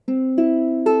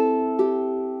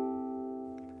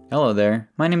Hello there,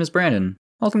 my name is Brandon.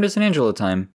 Welcome to San Angelo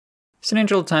Time. San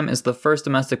Angelo Time is the first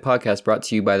domestic podcast brought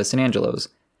to you by the San Angelos.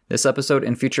 This episode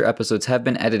and future episodes have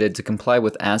been edited to comply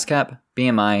with ASCAP,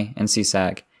 BMI, and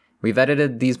CSAC. We've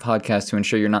edited these podcasts to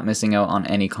ensure you're not missing out on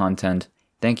any content.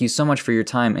 Thank you so much for your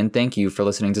time, and thank you for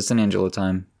listening to San Angelo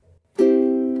Time.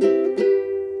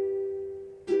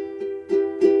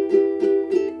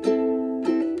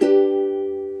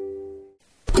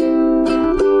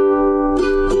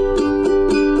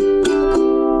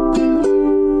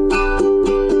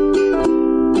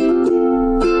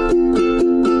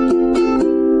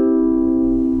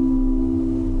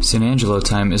 San Angelo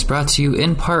Time is brought to you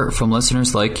in part from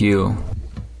listeners like you.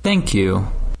 Thank you.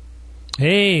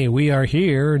 Hey, we are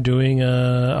here doing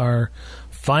our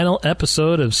final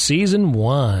episode of Season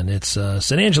 1. It's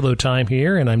San Angelo Time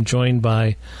here, and I'm joined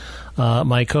by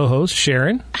my co-host,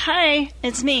 Sharon. Hi,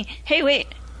 it's me. Hey, wait,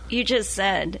 you just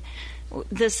said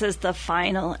this is the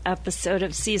final episode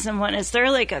of Season 1. Is there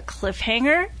like a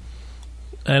cliffhanger?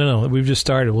 I don't know. We've just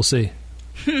started. We'll see.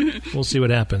 We'll see what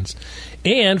happens.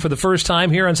 And for the first time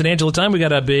here on San Angelo Time, we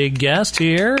got a big guest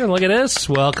here. Look at this.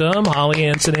 Welcome, Holly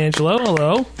Ann San Angelo.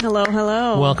 Hello. Hello,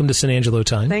 hello. Welcome to San Angelo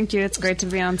Time. Thank you. It's great to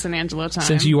be on San Angelo Time.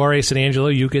 Since you are a San Angelo,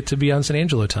 you get to be on San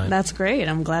Angelo Time. That's great.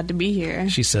 I'm glad to be here.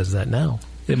 She says that now.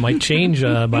 It might change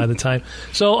by the time.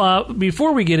 So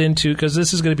before we get into, because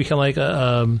this is going to become like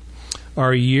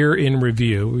our year in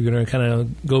review. We're going to kind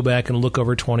of go back and look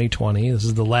over 2020. This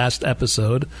is the last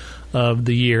episode of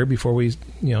the year before we,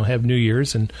 have New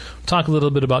Year's, and talk a little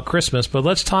bit about Christmas. But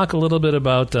let's talk a little bit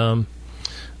about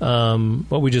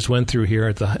what we just went through here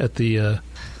at the.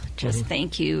 Just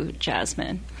thank you,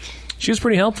 Jasmine. She was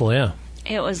pretty helpful. Yeah.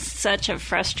 It was such a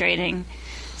frustrating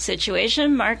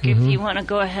situation. Mark, if you want to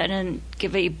go ahead and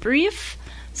give a brief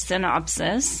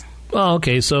synopsis. Well,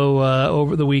 okay, so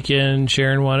over the weekend,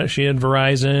 Sharon she had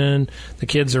Verizon. The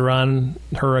kids are on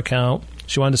her account.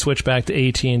 She wanted to switch back to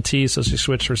AT&T, so she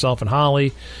switched herself and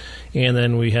Holly. And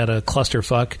then we had a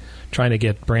clusterfuck trying to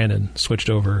get Brandon switched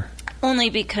over. Only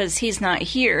because he's not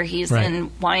here. He's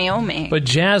in Wyoming. But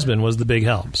Jasmine was the big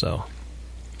help, so.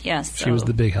 Yes. She was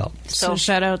the big help. So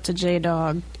shout out to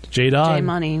J-Dog. J-Dog.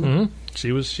 J-Money. Mm-hmm.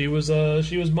 She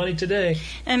was money today.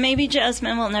 And maybe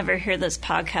Jasmine will never hear this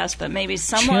podcast, but maybe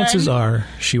someone... Chances are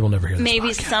she will never hear this podcast.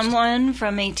 Maybe someone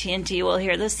from AT&T will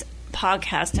hear this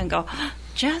podcast and go,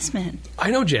 Jasmine. I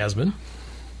know Jasmine.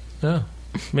 Yeah,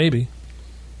 maybe.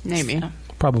 Maybe. So,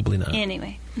 probably not.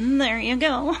 Anyway, there you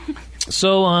go.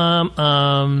 So,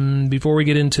 before we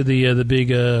get into the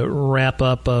big wrap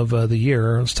up of the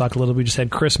year, let's talk a little. We just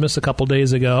had Christmas a couple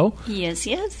days ago. Yes.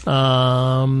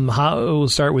 We'll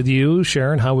start with you,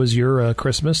 Sharon. How was your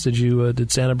Christmas?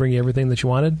 Did Santa bring you everything that you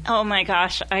wanted? Oh my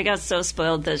gosh, I got so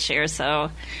spoiled this year. So,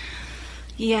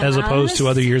 yeah. As opposed to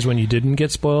other years when you didn't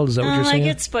get spoiled, is that what you're saying? I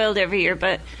get spoiled every year,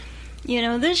 but.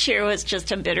 This year was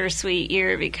just a bittersweet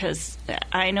year because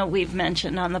I know we've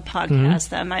mentioned on the podcast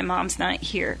that my mom's not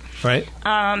here. Right.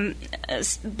 But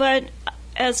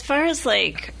as far as,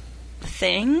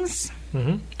 things,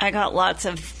 I got lots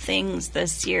of things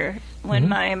this year. When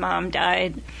my mom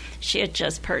died, she had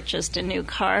just purchased a new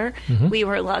car. We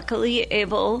were luckily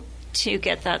able to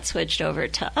get that switched over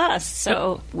to us,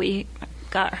 so we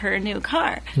got her a new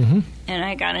car. And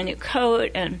I got a new coat,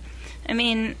 and... I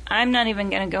mean, I'm not even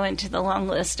going to go into the long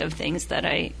list of things that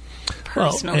I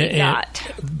personally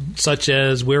got. Such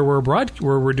as where we're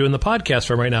doing the podcast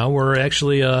from right now. We're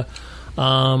actually a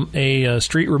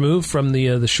street removed from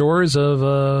the shores of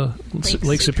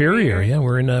Lake Superior. Yeah,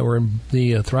 we're in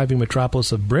the thriving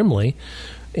metropolis of Brimley,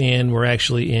 and we're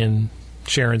actually in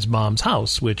Sharon's mom's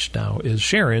house, which now is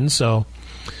Sharon's. So,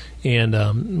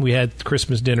 and we had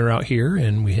Christmas dinner out here,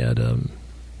 and we had.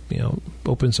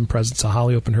 Opened some presents.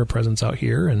 Holly opened her presents out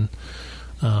here, and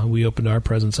we opened our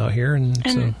presents out here. And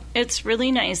so it's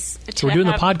really nice. So we're doing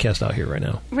the podcast out here right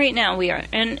now. Right now we are.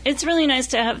 And it's really nice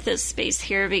to have this space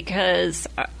here because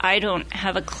I don't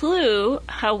have a clue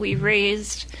how we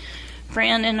raised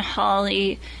Brandon,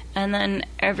 Holly, and then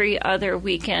every other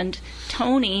weekend,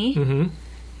 Tony,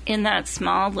 in that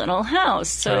small little house.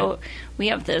 So we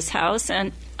have this house.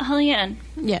 And Holly Ann.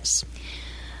 Yes.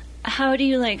 How do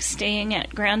you like staying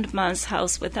at Grandma's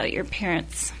house without your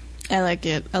parents? I like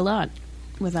it a lot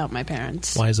without my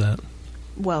parents. Why is that?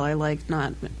 Well, I like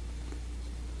not...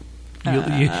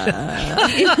 I'm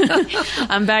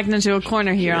backed into a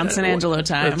corner here on San Angelo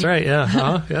Time. That's right,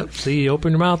 yeah. Yep. See, you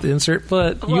open your mouth, insert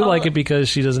foot. You like it because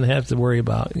she doesn't have to worry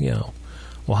about,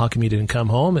 well, how come you didn't come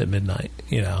home at midnight,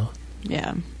 Yeah.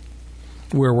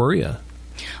 Where were you?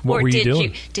 What were you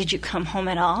doing? Did you come home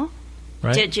at all?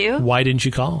 Right? Did you? Why didn't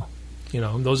you call?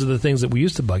 Those are the things that we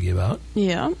used to bug you about.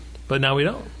 Yeah. But now we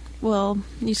don't. Well,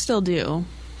 you still do.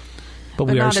 But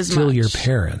we are not as still much. your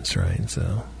parents, right?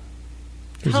 So.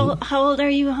 How old are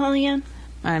you, Holly Ann?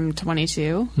 I'm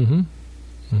 22.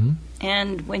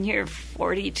 And when you're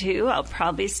 42, I'll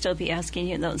probably still be asking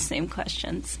you those same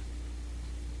questions.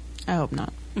 I hope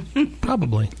not.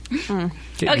 Probably.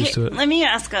 Get used to it. Let me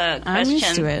ask a I'm used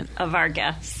to question it. of our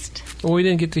guest. Well, we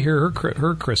didn't get to hear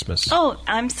her Christmas. Oh,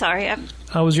 I'm sorry.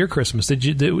 How was your Christmas?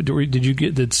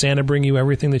 Did Santa bring you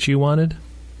everything that you wanted?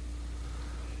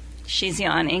 She's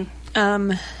yawning.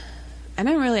 I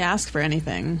didn't really ask for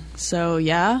anything. So,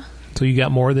 yeah, So you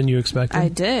got more than you expected? I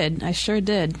did. I sure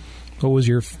did. What was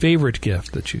your favorite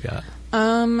gift that you got?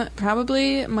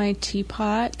 Probably my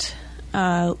teapot.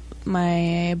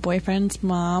 My boyfriend's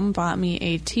mom bought me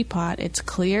a teapot. It's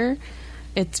clear.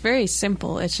 It's very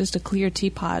simple. It's just a clear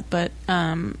teapot, but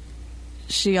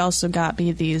she also got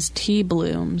me these tea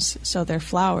blooms. So they're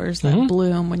flowers that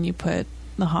bloom when you put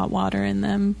the hot water in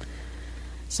them.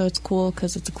 So it's cool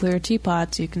because it's a clear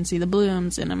teapot, so you can see the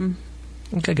blooms in them.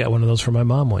 I think I got one of those for my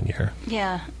mom one year.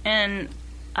 Yeah, and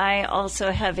I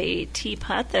also have a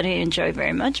teapot that I enjoy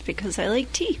very much because I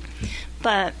like tea.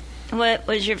 But what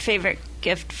was your favorite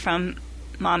gift from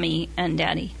Mommy and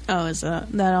Daddy? Oh, is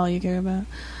that all you care about?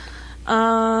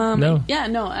 No. Yeah,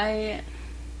 no,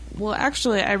 well,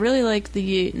 actually, I really like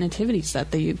the nativity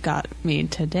set that you got me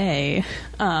today.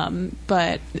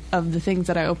 But of the things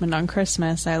that I opened on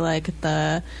Christmas, I like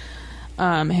the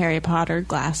Harry Potter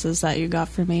glasses that you got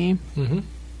for me.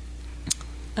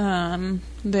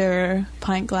 They're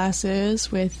pint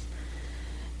glasses with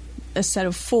a set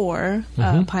of 4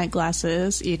 pint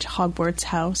glasses. Each Hogwarts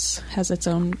house has its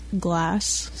own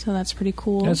glass, so that's pretty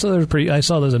cool. Yeah, so I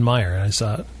saw those in Meijer, and I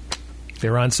saw it. They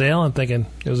were on sale. I'm thinking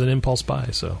it was an impulse buy.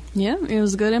 So Yeah, it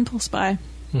was a good impulse buy.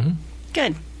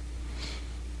 Good.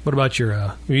 what about your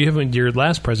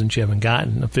last present? You haven't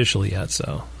gotten officially yet.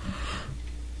 So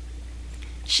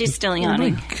She's still oh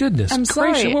yawning. my goodness, I'm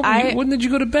sorry, gracious. When did you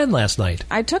go to bed last night?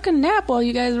 I took a nap while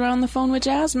you guys were on the phone with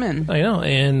Jasmine. I know.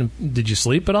 And did you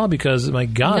sleep at all? Because my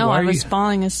God, No, why I are was you?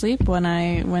 falling asleep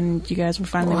when you guys were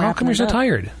finally Well, how wrapping come you're it so up.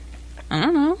 tired? I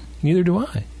don't know. Neither do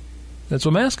I. That's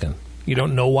what I'm asking. You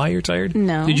don't know why you're tired?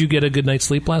 No. Did you get a good night's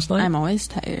sleep last night? I'm always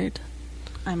tired.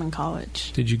 I'm in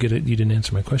college. Did you get it? You didn't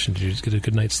answer my question. Did you just get a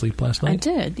good night's sleep last I night?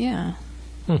 did, yeah.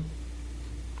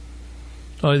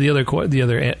 Oh, the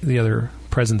other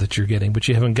present that you're getting, but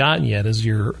you haven't gotten yet, is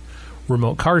your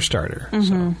remote car starter.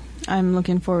 So, I'm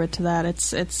looking forward to that.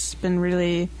 It's been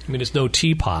really I mean, it's no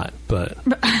teapot, but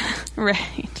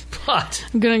right. but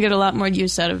I'm gonna get a lot more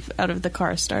use out of the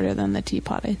car starter than the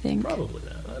teapot, I think. probably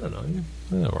not. I don't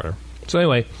know. Whatever. So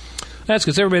anyway, that's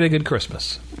because everybody had a good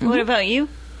Christmas. What about you?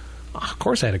 Of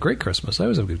course, I had a great Christmas. I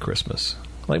always have a good Christmas.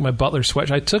 I like my Butler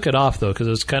sweatshirt. I took it off though because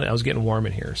I was getting warm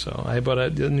in here. So I bought a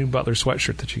new Butler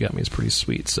sweatshirt that she got me. Is pretty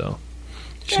sweet. So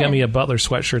she got me a Butler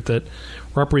sweatshirt that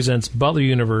represents Butler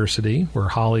University, where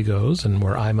Holly goes and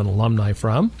where I'm an alumni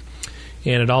from.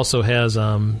 And it also has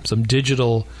some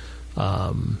digital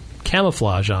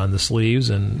camouflage on the sleeves,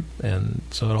 and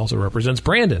so it also represents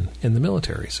Brandon in the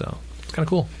military. So it's kind of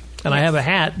cool. And I have a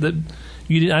hat that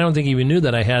I don't think you even knew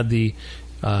that I had the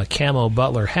camo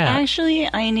Butler hat. Actually,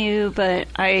 I knew, but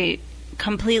I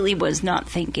completely was not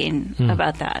thinking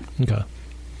about that. Okay.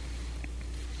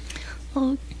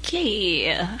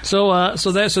 Okay. So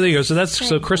there you go.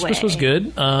 So Christmas was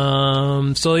good.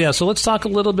 So let's talk a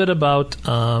little bit about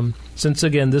since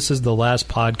again this is the last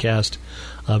podcast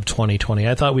of 2020.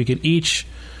 I thought we could each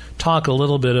talk a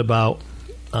little bit about.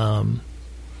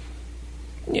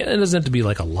 It doesn't have to be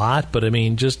like a lot, but I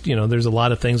mean, just there's a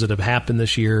lot of things that have happened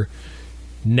this year,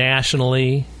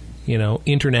 nationally,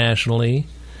 internationally.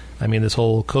 I mean, this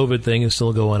whole COVID thing is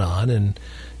still going on, and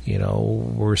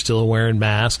we're still wearing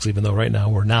masks, even though right now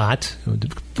we're not.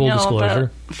 Full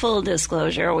disclosure. But full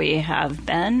disclosure, we have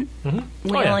been.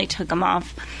 We only took them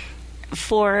off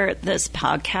for this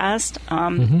podcast.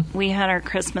 We had our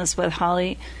Christmas with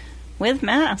Holly with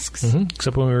masks.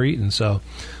 Except when we were eating. So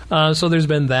there's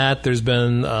been that. There's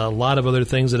been a lot of other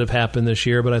things that have happened this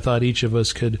year, but I thought each of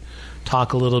us could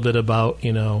talk a little bit about,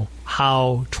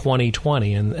 how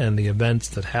 2020 and the events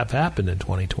that have happened in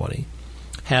 2020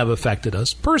 have affected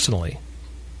us personally.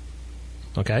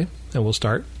 Okay? And we'll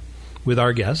start with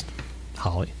our guest,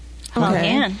 Holly.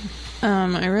 Okay.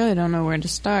 I really don't know where to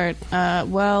start.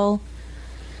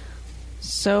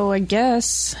 So I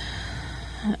guess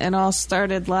it all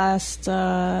started last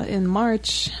in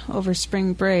March over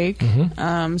spring break.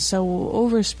 So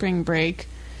over spring break,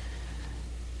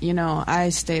 I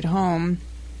stayed home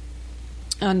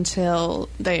until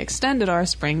they extended our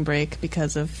spring break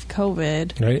because of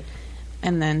COVID. Right.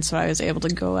 And then so I was able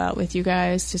to go out with you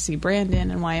guys to see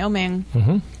Brandon in Wyoming.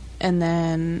 Mm-hmm. And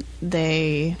then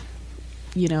they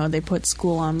put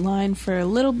school online for a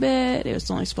little bit. It was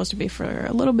only supposed to be for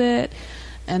a little bit.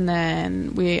 And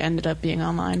then we ended up being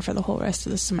online for the whole rest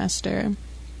of the semester.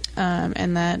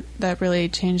 And that really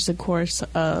changed the course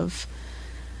of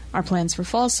our plans for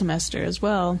fall semester as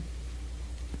well.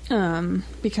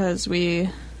 Because we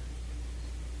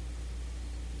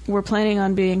were planning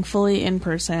on being fully in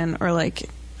person or like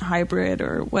hybrid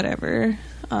or whatever.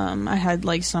 I had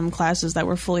like some classes that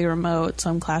were fully remote,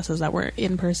 some classes that were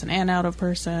in person and out of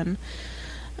person,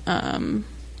 and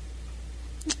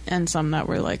some that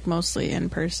were like mostly in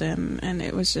person, and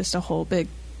it was just a whole big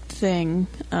thing.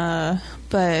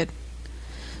 But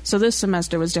so this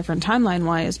semester was different timeline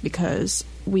wise because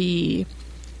we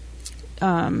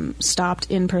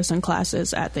stopped in-person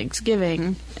classes at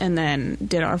Thanksgiving and then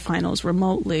did our finals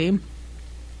remotely,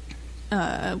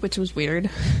 which was weird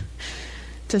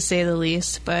to say the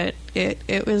least, but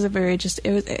it was a very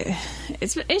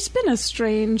it's been a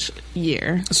strange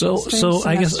year. So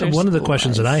I guess one of the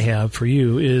questions that I have for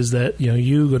you is that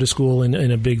you go to school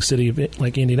in a big city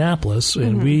like Indianapolis,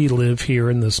 and we live here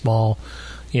in the small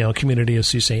community of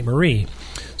Sault Ste. Marie.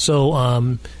 So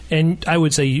and I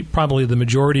would say probably the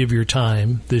majority of your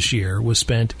time this year was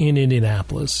spent in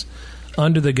Indianapolis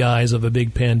under the guise of a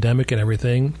big pandemic and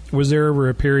everything. Was there ever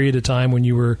a period of time when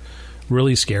you were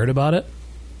really scared about it?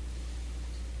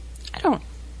 I don't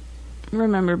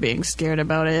remember being scared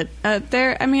about it. I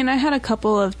had a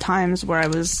couple of times where I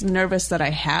was nervous that I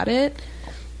had it,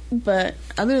 but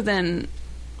other than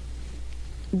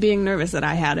being nervous that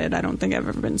I had it, I don't think I've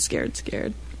ever been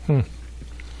scared.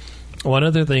 One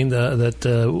other thing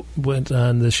that went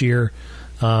on this year,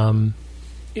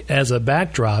 as a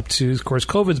backdrop to, of course,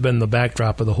 COVID's been the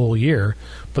backdrop of the whole year,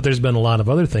 but there's been a lot of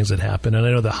other things that happened, and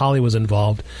I know that Holly was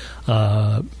involved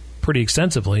pretty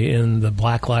extensively in the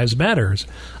Black Lives Matters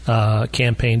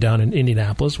campaign down in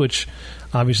Indianapolis, which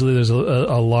obviously there's a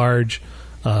large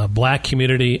black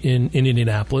community in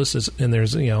Indianapolis, and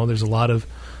there's a lot of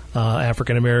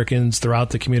African Americans throughout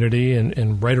the community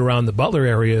and right around the Butler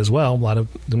area as well. A lot of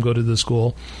them go to the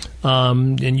school,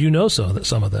 and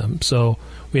some of them. So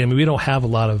we don't have a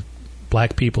lot of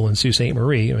black people in Sault Ste.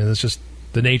 Marie. I mean, that's just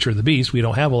the nature of the beast. We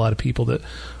don't have a lot of people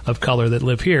of color that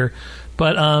live here,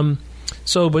 but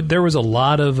there was a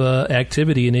lot of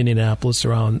activity in Indianapolis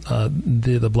around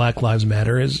the Black Lives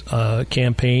Matter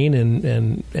campaign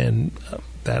and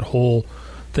that whole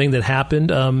thing that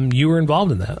happened. You were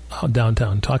involved in that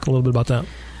downtown. Talk a little bit about that.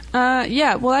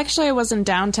 Yeah. Well, actually, I wasn't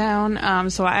downtown,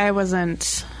 so I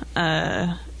wasn't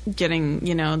getting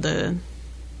the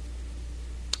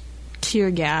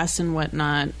tear gas and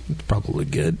whatnot. It's probably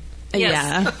good. Yes,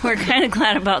 yeah, we're kind of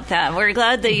glad about that. We're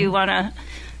glad that you want to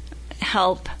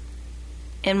help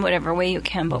in whatever way you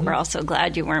can, but we're also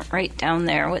glad you weren't right down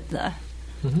there with the...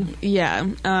 Yeah.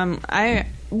 I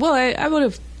would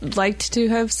have liked to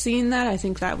have seen that. I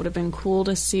think that would have been cool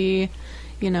to see,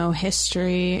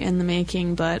 history in the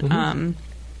making, but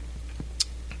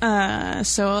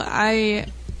so I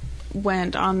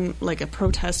went on like a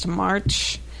protest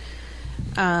march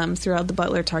throughout the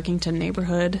Butler Tarkington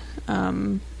neighborhood.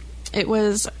 It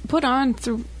was put on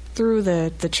through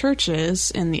the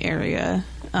churches in the area.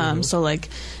 So like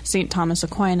St. Thomas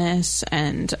Aquinas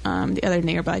and the other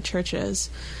nearby churches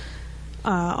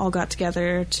all got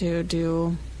together to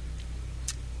do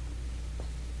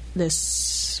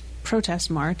this protest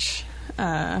march.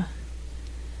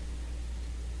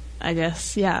 I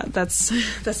guess, yeah, that's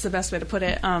the best way to put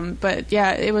it. But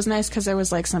yeah, it was nice because there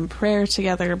was like some prayer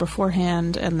together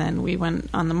beforehand, and then we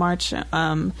went on the march,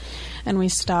 and we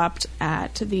stopped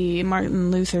at the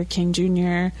Martin Luther King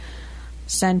Jr.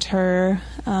 Center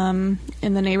in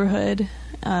the neighborhood,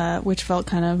 which felt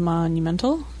kind of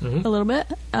monumental a little bit,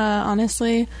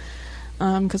 honestly,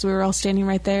 because we were all standing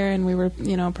right there and we were,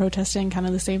 protesting kind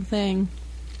of the same thing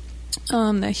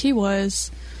that he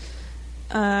was.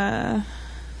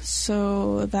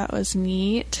 So that was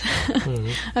neat.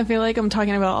 I feel like I'm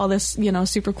talking about all this,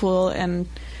 super cool and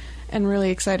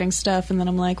really exciting stuff, and then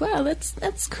I'm like, wow,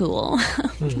 that's cool.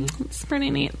 It's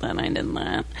pretty neat that I did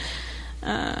that.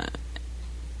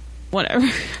 Whatever.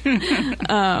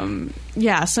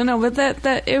 Yeah, so no, but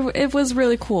that it was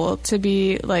really cool to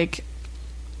be like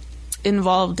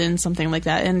involved in something like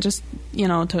that, and just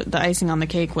the icing on the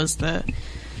cake was the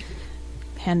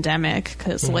pandemic,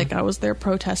 because like I was there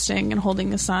protesting and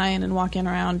holding a sign and walking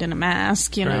around in a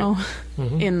mask, Right.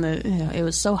 in the it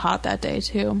was so hot that day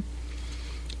too,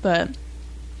 but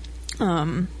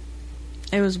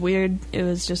it was weird. It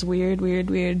was just weird.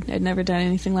 I'd never done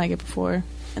anything like it before.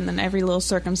 and then every little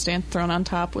circumstance thrown on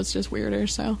top was just weirder.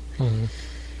 So, You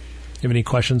have any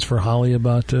questions for Holly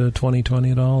about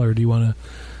 2020 at all, or do you want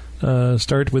to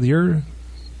start with your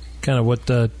kind of what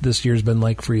this year's been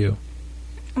like for you?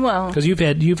 Well, because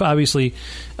you've obviously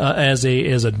as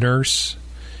a nurse,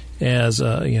 as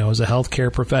a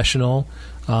healthcare professional,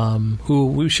 who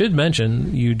we should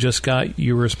mention, you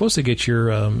were supposed to get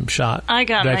your shot. I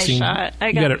got vaccine. my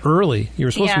shot. You got it early. You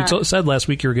were supposed to be said last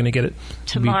week you were going to get it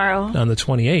tomorrow on the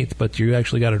 28th, but you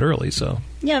actually got it early. So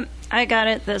yeah, I got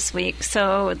it this week.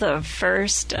 So the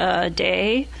first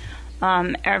day,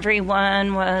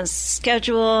 everyone was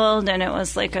scheduled, and it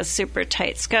was like a super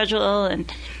tight schedule,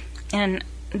 and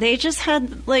they just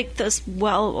had like this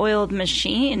well-oiled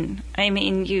machine. I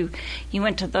mean, you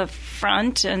went to the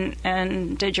front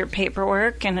and did your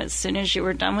paperwork, and as soon as you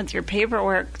were done with your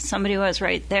paperwork, somebody was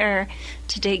right there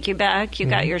to take you back. You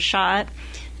got your shot,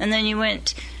 and then you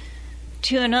went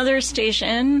to another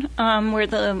station where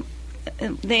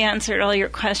they answered all your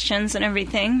questions and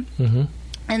everything. Mm-hmm.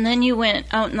 And then you went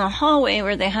out in the hallway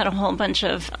where they had a whole bunch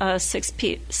of 6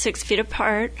 feet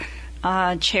apart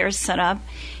chairs set up.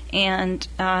 And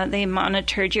they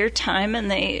monitored your time, and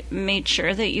they made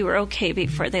sure that you were okay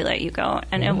before they let you go.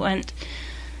 And it went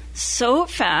so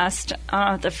fast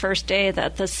the first day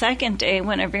that the second day,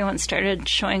 when everyone started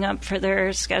showing up for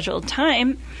their scheduled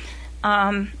time,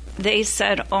 they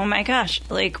said, oh my gosh,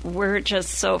 like, we're just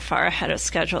so far ahead of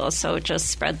schedule, so just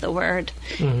spread the word.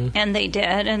 Mm-hmm. And they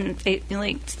did, and they,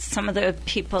 like, some of the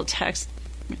people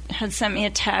had sent me a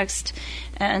text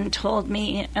and told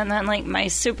me, and then like my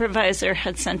supervisor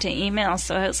had sent an email,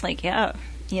 so I was like, yeah,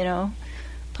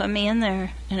 put me in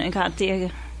there, and I got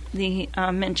the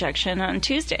injection on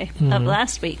Tuesday of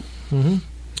last week. Mm-hmm.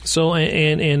 So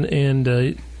and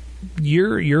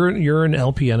you're an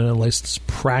LPN, and a licensed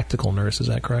practical nurse, is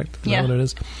that correct? Is that what it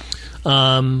is?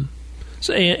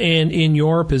 So and in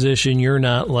your position, you're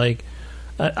not like,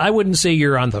 I wouldn't say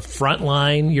you're on the front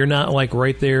line. You're not like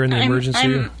right there in the emergency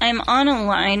room. I'm on a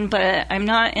line, but I'm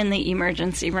not in the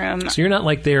emergency room. So you're not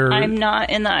like there. I'm not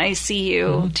in the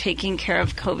ICU taking care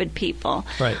of COVID people.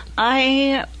 Right.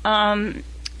 And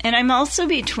I'm also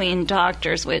between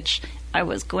doctors, which I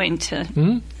was going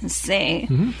to say.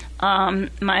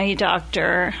 Mm-hmm. My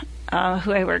doctor,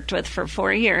 who I worked with for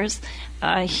 4 years,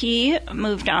 he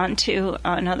moved on to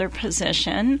another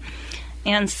position,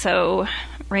 and so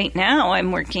right now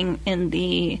I'm working in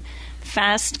the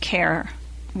fast care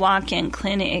walk-in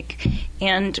clinic,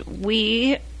 and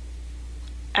we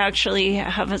actually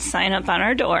have a sign up on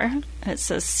our door. It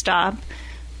says stop,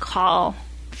 call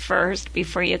first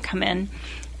before you come in.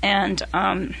 And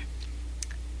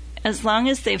as long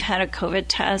as they've had a COVID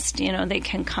test, they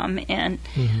can come in.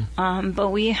 Mm-hmm. But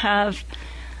we have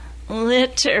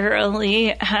literally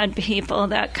had people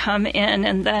that come in,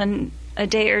 and then a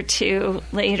day or two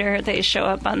later, they show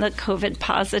up on the COVID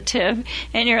positive,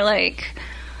 and you're like,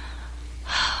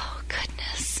 oh,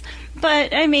 goodness.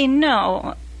 But, I mean,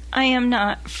 no, I am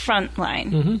not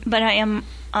frontline, but I am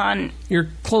on. You're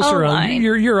closer on.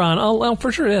 You're on. Oh,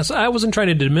 for sure. Yes, I wasn't trying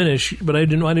to diminish, but I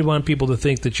didn't want people to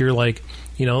think that you're like,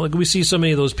 like we see so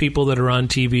many of those people that are on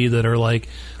TV that are like,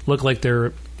 look like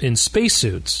they're in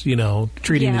spacesuits,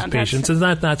 treating these patients. And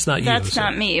that's not you. That's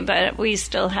not me, but we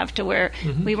still have to wear,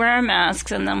 we wear our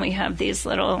masks, and then we have these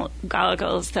little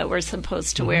goggles that we're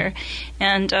supposed to wear.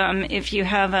 And if you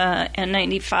have a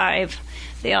N95,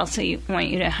 they also want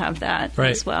you to have that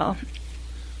as well.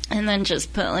 And then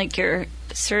just put like your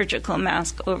surgical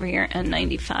mask over your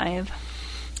N95.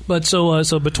 But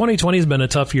but 2020 has been a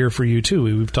tough year for you too.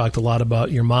 We've talked a lot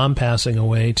about your mom passing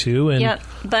away too. And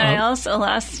but I also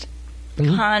lost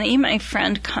Connie, my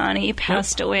friend Connie,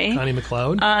 passed away. Connie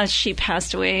McLeod. She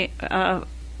passed away,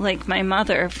 like my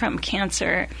mother, from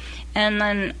cancer. And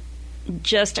then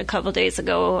just a couple days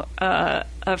ago,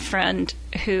 a friend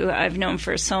who I've known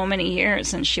for so many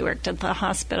years, and she worked at the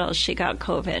hospital, she got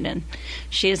COVID, and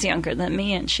she is younger than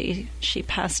me, and she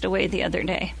passed away the other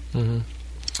day. Mm-hmm.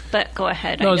 But go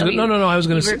ahead. No, I was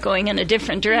going to say, we're going in a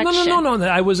different direction. No.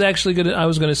 I was going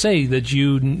to say that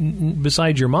you,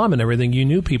 besides your mom and everything, you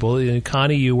knew people.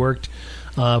 Connie, you worked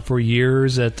for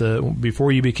years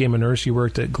before you became a nurse. You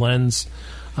worked at Glenn's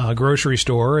grocery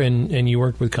store, and you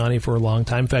worked with Connie for a long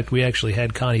time. In fact, we actually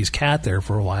had Connie's cat there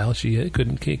for a while. She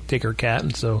couldn't take her cat,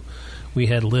 and so we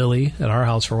had Lily at our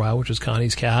house for a while, which is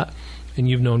Connie's cat. And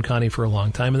you've known Connie for a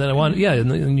long time. And then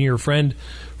and your friend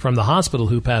from the hospital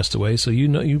who passed away. So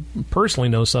you personally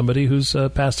know somebody who's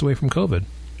passed away from COVID.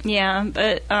 Yeah,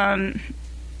 but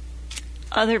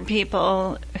other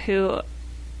people who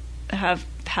have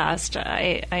passed,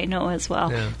 I know as well.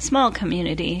 Yeah. Small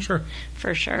community, sure,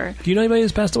 for sure. Do you know anybody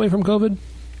who's passed away from COVID?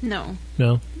 No.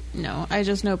 No? No. I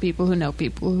just know people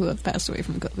who have passed away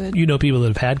from COVID. You know people that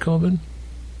have had COVID?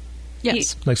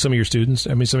 Yes. Like some of your students?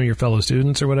 I mean, some of your fellow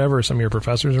students or whatever, or some of your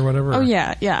professors or whatever? Oh, or?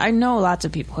 yeah. Yeah, I know lots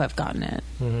of people who have gotten it,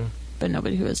 but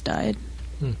nobody who has died.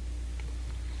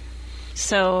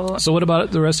 So what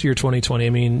about the rest of your 2020? I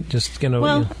mean, just,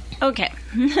 Well, okay.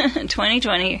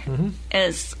 2020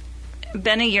 has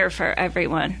been a year for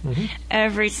everyone.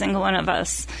 Every single one of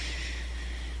us.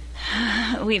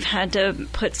 We've had to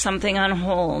put something on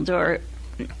hold,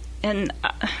 and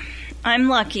I'm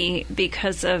lucky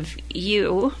because of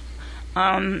you.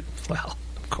 Well,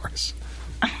 of course.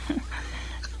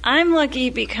 I'm lucky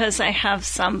because I have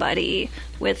somebody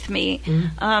with me.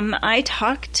 I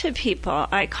talk to people.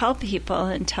 I call people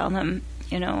and tell them,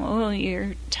 oh,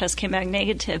 your test came back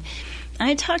negative.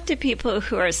 I talk to people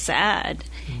who are sad,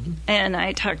 and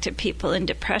I talk to people in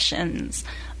depressions,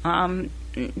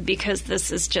 because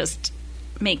this is just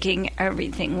making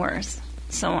everything worse.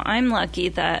 So I'm lucky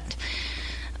that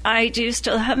I do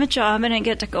still have a job and I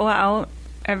get to go out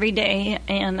every day,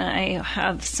 and I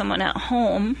have someone at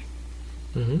home.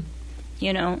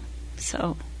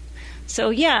 So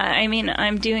yeah, I mean,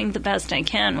 I'm doing the best I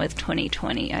can with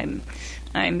 2020.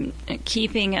 I'm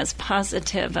keeping as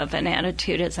positive of an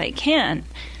attitude as I can.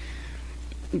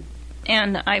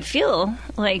 And I feel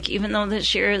like even though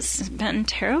this year has been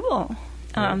terrible,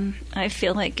 I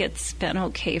feel like it's been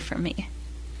okay for me.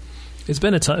 It's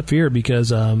been a tough year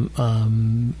because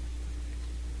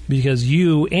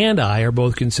you and I are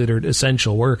both considered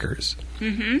essential workers.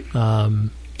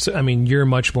 So, I mean, you're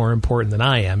much more important than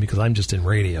I am because I'm just in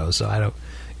radio. So I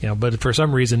don't, but for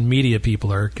some reason, media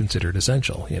people are considered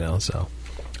essential, so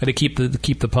I had to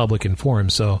keep the public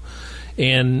informed. So,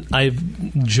 and I've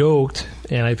joked,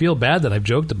 and I feel bad that I've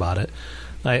joked about it.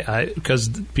 Because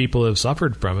people have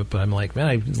suffered from it, but I'm like, man,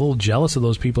 I'm a little jealous of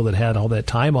those people that had all that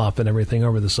time off and everything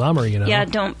over the summer, Yeah,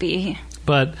 don't be.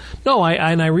 But no,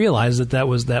 I realized that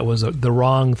was the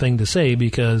wrong thing to say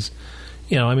because,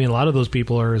 I mean, a lot of those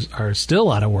people are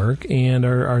still out of work and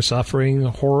are suffering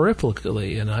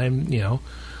horrifically, and I'm,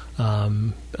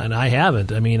 and I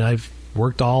haven't. I mean, I've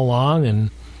worked all along and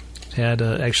had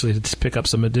actually to pick up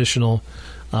some additional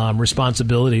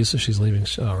responsibilities. So she's leaving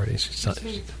already. She's not.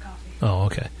 Oh,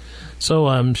 okay.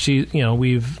 So she,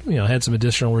 we've had some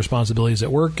additional responsibilities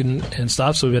at work and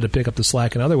stuff, so we've had to pick up the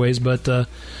slack in other ways. But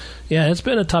yeah, it's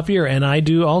been a tough year, and I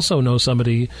do also know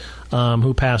somebody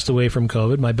who passed away from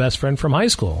COVID. My best friend from high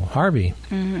school, Harvey,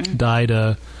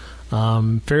 died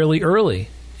fairly early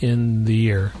in the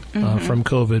year from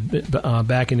COVID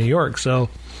back in New York. So,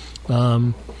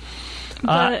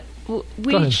 but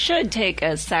we should take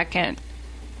a second.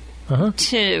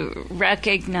 To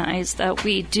recognize that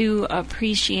we do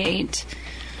appreciate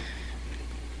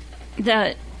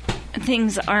that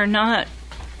things are not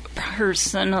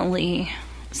personally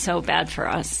so bad for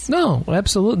us. No,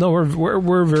 absolutely. No,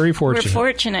 we're very fortunate. We're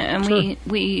fortunate, and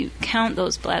we count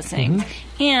those blessings.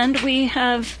 And we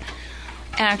have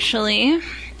actually,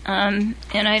 and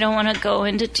I don't want to go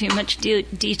into too much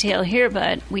detail here,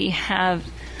 but we have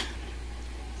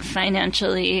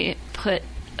financially put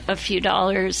a few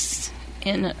dollars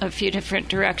in a few different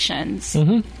directions.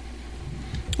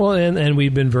 Well, and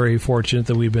we've been very fortunate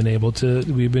that we've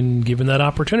been given that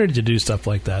opportunity to do stuff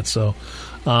like that. So,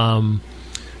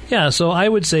 so I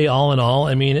would say all in all,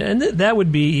 I mean, and that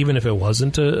would be even if it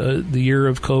wasn't the year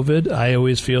of COVID, I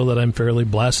always feel that I'm fairly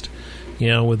blessed,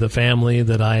 with the family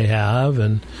that I have.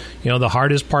 And, the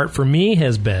hardest part for me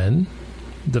has been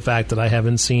the fact that I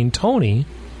haven't seen Tony,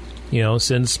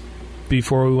 since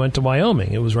before we went to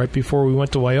Wyoming. It was right before we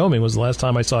went to Wyoming was the last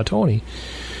time I saw Tony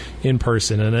in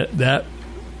person, and that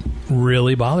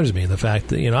really bothers me. The fact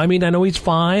that I mean, I know he's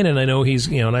fine, and I know he's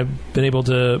and I've been able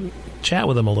to chat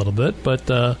with him a little bit,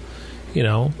 but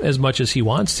as much as he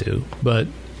wants to, but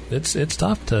it's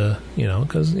tough to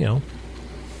because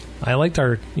I liked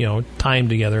our time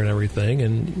together and everything,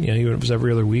 and it was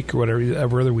every other week or whatever,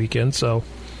 every other weekend, so.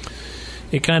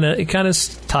 It kind of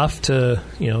is tough to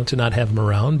to not have him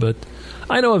around, but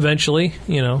I know eventually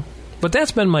But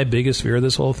that's been my biggest fear of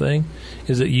this whole thing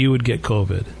is that you would get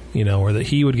COVID, or that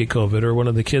he would get COVID, or one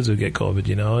of the kids would get COVID.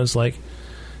 It's like,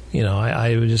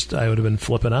 I would have been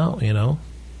flipping out.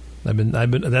 I've been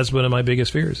that's one of my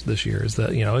biggest fears this year is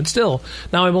that and still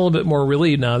now I'm a little bit more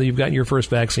relieved now that you've gotten your first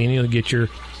vaccine. You'll get your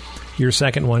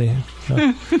second one.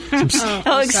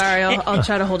 Oh, sorry. I'll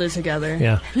try to hold it together.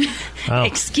 Yeah. Wow.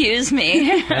 Excuse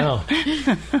me. Wow.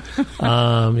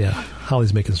 Yeah.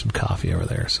 Holly's making some coffee over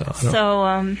there.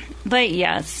 But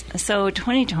yes. So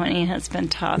 2020 has been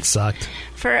tough. It sucked.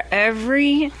 For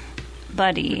every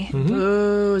Buddy.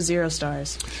 Ooh, 0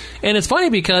 stars. And it's funny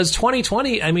because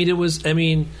 2020,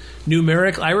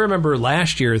 numeric. I remember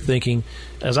last year thinking,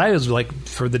 as I was like,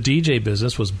 for the DJ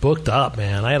business, was booked up,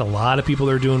 man. I had a lot of people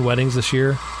that are doing weddings this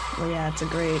year. Well, yeah, it's a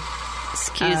great...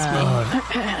 Excuse me.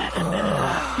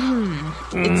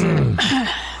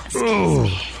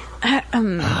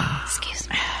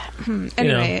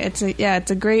 Anyway, it's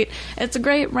a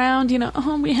great round.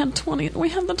 We had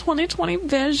the 2020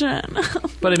 vision.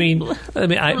 But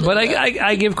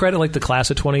I give credit, like the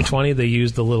class of 2020, they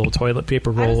used the little toilet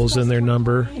paper rolls in their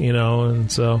number,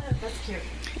 and so That's cute.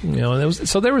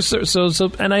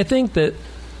 and I think that.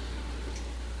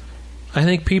 I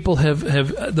think people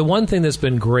have the one thing that's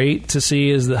been great to see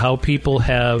is that how people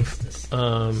have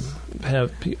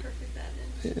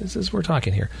as we're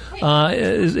talking here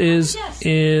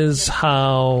is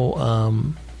how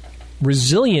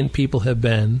resilient people have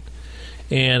been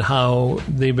and how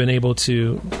they've been able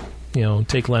to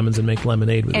take lemons and make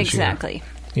lemonade with exactly.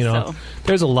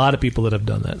 There's a lot of people that have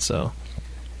done that. So.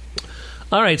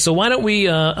 All right, so why don't we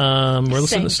we're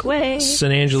listening to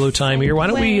San Angelo time here. Why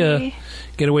don't we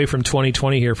get away from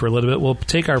 2020 here for a little bit? We'll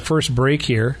take our first break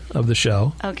here of the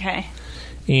show. Okay.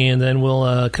 And then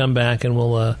we'll come back and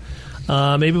we'll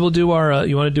maybe we'll do our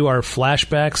you want to do our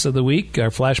flashbacks of the week, our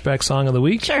flashback song of the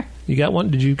week? Sure. You got one?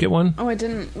 Did you get one? Oh, I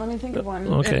didn't. Let me think of one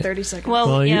Okay. in 30 seconds.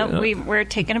 Well, we're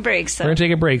taking a break. So we're going to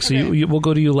take a break, so Okay. we'll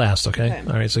go to you last, okay?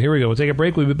 All right, so here we go. We'll take a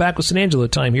break. We'll be back with San Angelo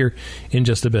time here in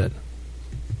just a bit.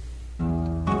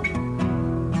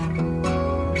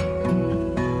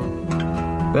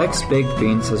 Beck's Baked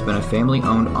Beans has been a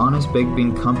family-owned honest baked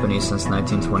bean company since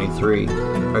 1923.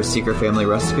 Our secret family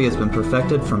recipe has been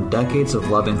perfected from decades of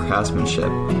love and craftsmanship.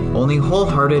 Only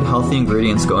wholehearted, healthy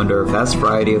ingredients go into our vast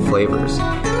variety of flavors.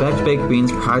 Beck's Baked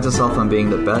Beans prides itself on being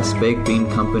the best baked bean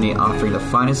company, offering the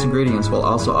finest ingredients while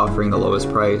also offering the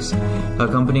lowest price. A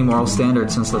company moral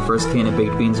standard since the first can of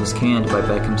baked beans was canned by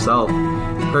Beck himself.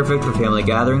 Perfect for family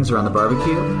gatherings around the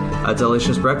barbecue, a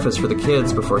delicious breakfast for the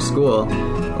kids before school,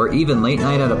 or even late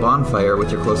night at a bonfire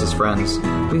with your closest friends.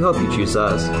 We hope you choose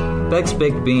us. Beck's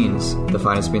Baked Beans, the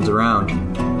finest beans around.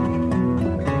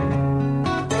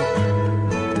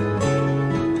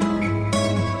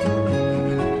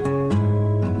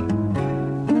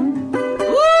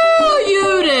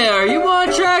 You there! You want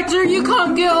a tractor? You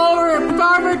come get over at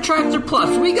Farmer Tractor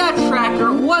Plus. We got tractor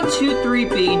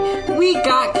 123B. We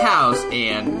got cows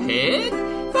and pig.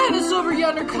 Find us over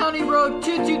yonder County Road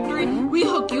 223. We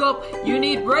hook you up. You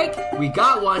need brake? We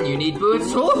got one. You need boots?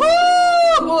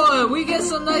 Oh boy, we get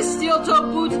some nice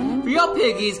steel-toe boots for your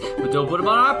piggies, but don't put them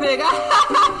on our pig.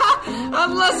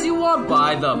 Unless you want to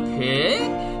buy the pig.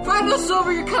 Find us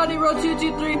over your County Road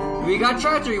 223. We got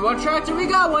tractor. You want a tractor? We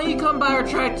got one. You come buy our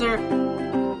tractor.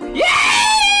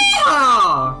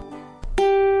 Yeah!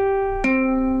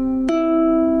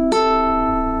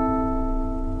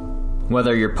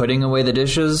 Whether you're putting away the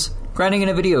dishes, grinding in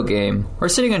a video game, or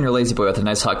sitting on your lazy boy with a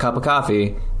nice hot cup of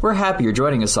coffee, we're happy you're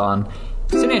joining us on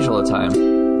San Angelo Time.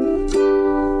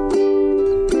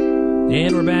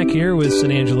 And we're back here with San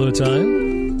Angelo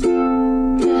time.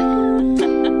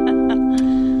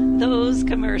 those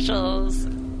commercials.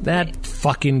 That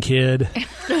fucking kid.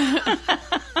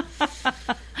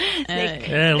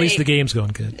 At least the game's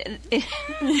going good.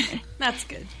 That's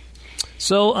good.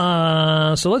 So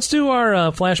let's do our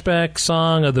flashback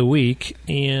song of the week,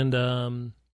 and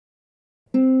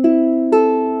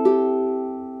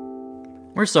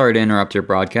We're sorry to interrupt your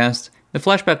broadcast. The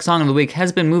flashback song of the week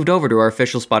has been moved over to our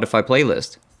official Spotify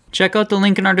playlist. Check out the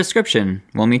link in our description.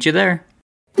 We'll meet you there.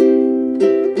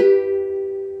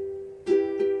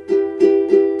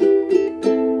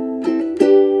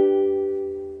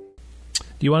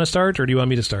 do you want to start, or do you want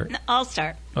me to start? I'll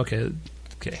start. Okay.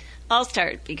 I'll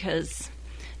start because,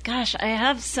 gosh, I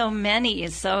have so many.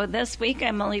 So this week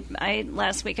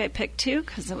last week I picked 2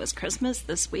 because it was Christmas.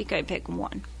 This week I picked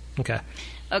 1. Okay.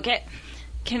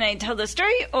 Can I tell the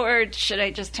story, or should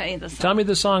I just tell you the song? Tell me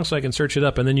the song so I can search it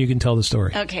up, and then you can tell the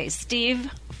story. Okay, Steve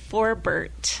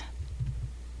Forbert,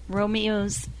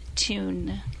 Romeo's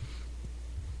Tune.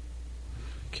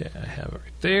 Okay, I have it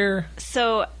right there.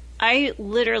 So I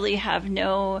literally have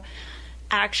no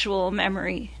actual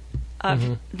memory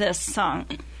of this song.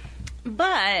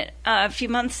 But a few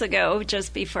months ago,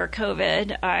 just before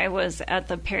COVID, I was at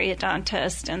the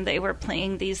periodontist, and they were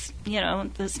playing these,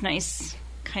 this nice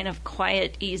kind of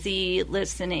quiet, easy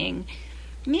listening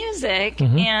music.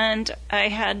 And I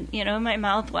had, my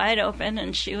mouth wide open,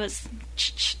 and she was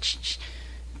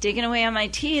digging away on my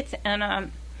teeth.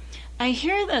 And I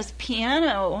hear this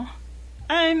piano.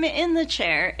 I'm in the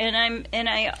chair, and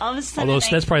I all of a sudden. Although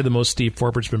that's probably the most Steve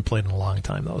Forbert's been played in a long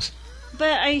time, those.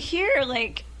 But I hear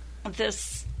like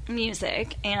this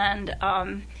music, and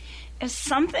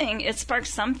it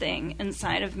sparks something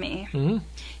inside of me,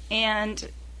 and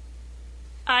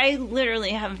I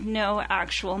literally have no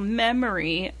actual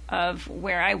memory of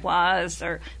where I was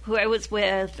or who I was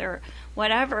with or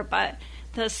whatever, but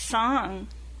the song,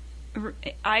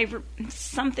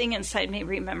 something inside me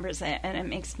remembers it, and it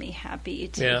makes me happy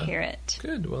to hear it.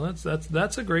 Good. Well,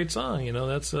 that's a great song. You know,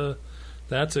 that's a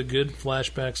good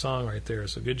flashback song right there.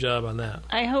 So good job on that.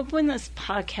 I hope when this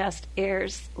podcast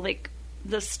airs, like,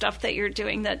 the stuff that you're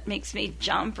doing that makes me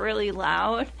jump really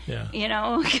loud, you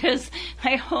know, because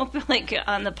I hope, like,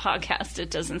 on the podcast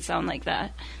it doesn't sound like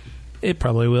that. It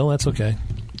probably will. That's okay.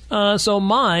 So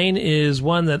mine is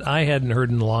one that I hadn't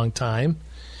heard in a long time,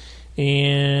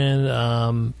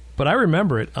 and but I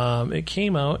remember it. It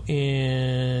came out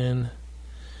in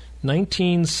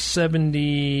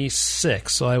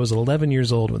 1976, so I was 11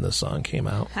 years old when this song came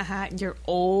out. You're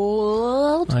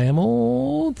old. I am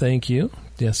old. Thank you.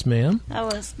 Yes, ma'am. That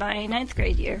was my 9th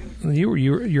grade year.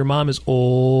 Your mom is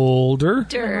older.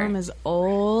 Your mom is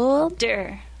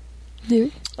older.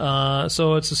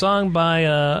 So it's a song by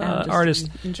artist.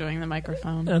 Enjoying the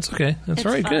microphone. That's okay. That's It's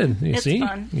right. fun. Good. You It's see,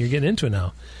 fun. you're getting into it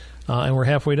now, and we're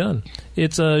halfway done.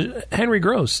 It's Henry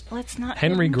Gross. Let's not.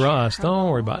 Henry Gross.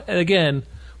 Don't worry about it. And again,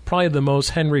 probably the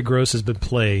most Henry Gross has been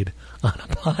played on a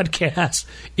podcast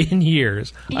in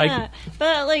years. Yeah,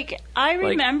 but like I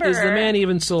remember. Is the man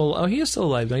even still? Oh, he is still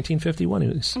alive. 1951. He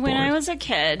was when born. I was a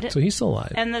kid. So he's still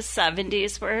alive. And the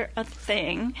 70s were a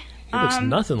thing. He looks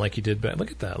nothing like he did back.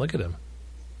 Look at that. Look at him.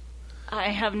 I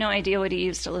have no idea what he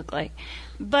used to look like.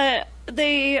 But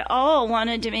they all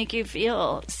wanted to make you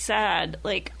feel sad.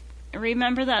 Like,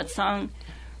 remember that song,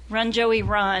 Run, Joey,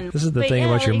 Run? This is the thing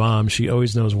about your mom. She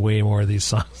always knows way more of these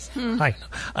songs. I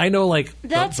know, like,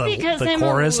 that's the because I'm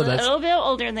chorus. a little bit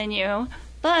older than you.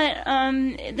 But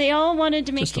they all wanted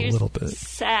to make Just a you little bit.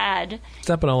 sad.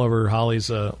 Stepping all over Holly's.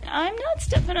 I'm not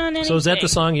stepping on anything. So is that the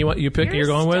song you picked? You're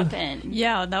going with?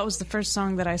 Yeah, that was the first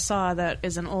song that I saw that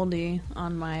is an oldie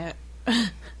on my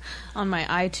on my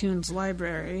iTunes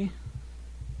library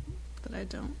that I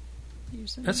don't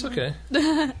use anymore. That's okay.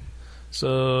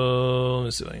 So let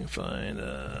me see if I can find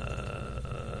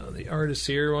the artist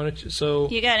here. Why don't you? So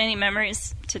You got any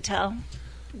memories to tell?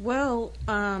 Well,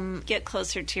 Get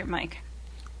closer to your mic.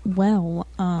 I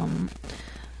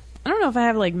don't know if I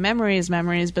have like memories,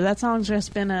 but that song's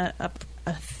just been a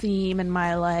theme in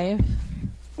my life.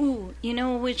 Ooh, you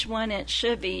know which one it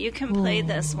should be. You can play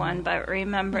this one, but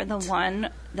remember the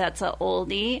one that's a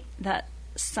oldie that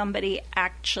somebody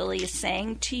actually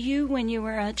sang to you when you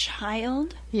were a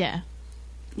child? Yeah.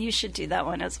 You should do that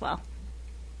one as well.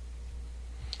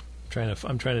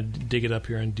 I'm trying to dig it up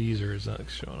here on Deezer. It's not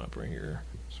showing up right here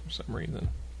for some reason.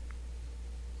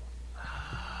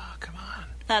 Come on.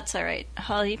 That's all right.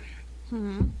 Holly,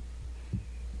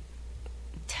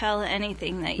 tell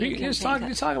anything that you can just think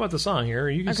of. talk about the song here.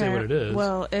 You can say what it is.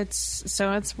 Well,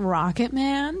 it's Rocket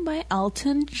Man by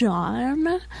Elton John.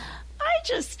 I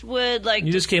just would like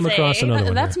You to just came say, across another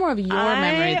one. That's here. more of your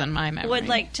memory than my memory. I would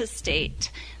like to state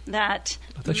that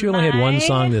I thought you only had one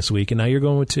song this week, and now you're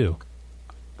going with two.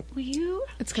 Will you?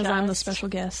 It's because I'm the just special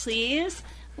guest. Please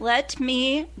let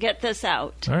me get this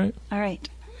out. All right. All right.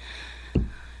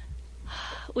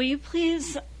 Will you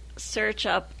please search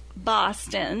up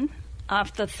Boston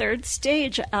off the Third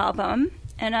Stage album?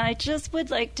 And I just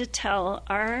would like to tell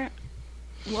our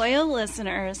loyal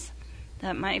listeners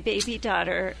that my baby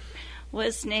daughter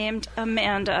was named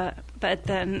Amanda, but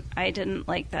then I didn't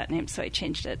like that name, so I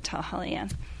changed it to Holly Ann.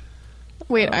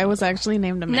 Wait, I was actually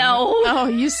named Amanda. No. Oh,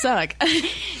 you suck.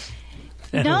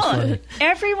 No,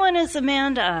 everyone is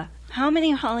Amanda. How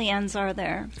many Holly Anns are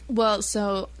there? Well,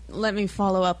 so let me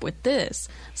follow up with this.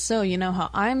 So you know how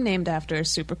I'm named after a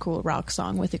super cool rock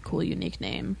song with a cool, unique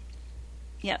name?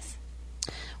 Yes.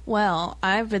 Well,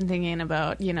 I've been thinking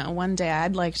about, one day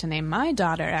I'd like to name my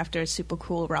daughter after a super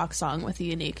cool rock song with a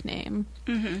unique name.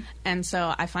 Mm-hmm. And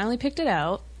so I finally picked it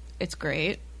out. It's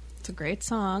great. It's a great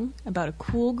song about a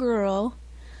cool girl,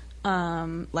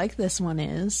 like this one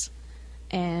is.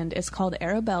 And it's called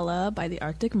Arabella by the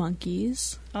Arctic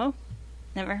Monkeys. Oh,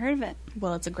 never heard of it.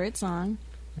 Well, it's a great song.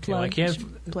 Okay, well, I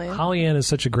can't. Play it. Holly Ann is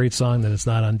such a great song that it's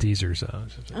not on Deezer. So.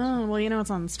 Oh, well, it's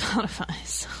on Spotify.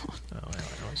 So.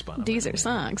 Spotify. Deezer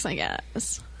songs, I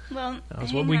guess. Well,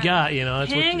 that's what we got.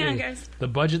 That's hang on, guys. The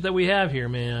budget that we have here,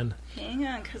 man. Hang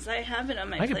on, because I have it on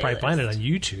my playlist. I could probably find it on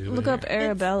YouTube. Look up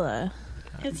Arabella.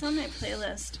 It's on my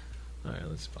playlist. All right,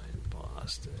 let's find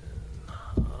Boston.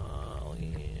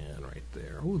 Holly Ann right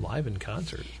there. Ooh, live in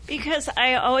concert. Because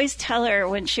I always tell her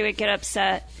when she would get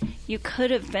upset, you could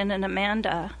have been an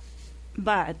Amanda,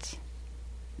 but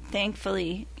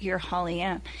thankfully, you're Holly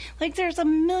Ann. Like, there's a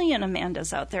million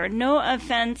Amandas out there. No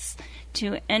offense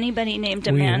to anybody named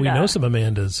Amanda. We know some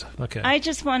Amandas. Okay. I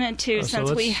just wanted to,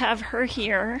 since we have her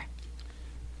here.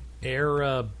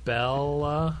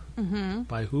 Arabella.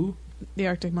 By who? The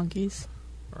Arctic Monkeys.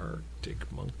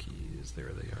 Arctic Monkeys. There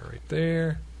they are right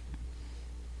there.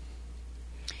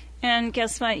 And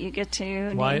guess what? You get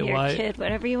to name your kid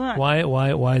whatever you want.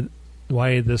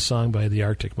 Why this song by the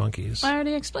Arctic Monkeys? I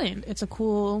already explained. It's a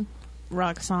cool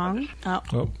rock song.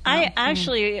 I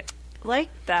actually like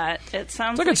that. It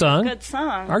sounds like a good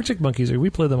song. Arctic Monkeys, we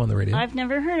play them on the radio. I've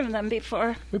never heard of them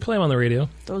before. We play them on the radio.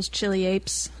 Those chilly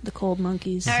apes, the cold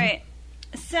monkeys. All right.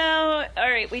 So,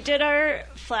 we did our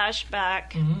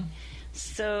flashback.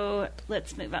 So,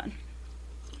 let's move on.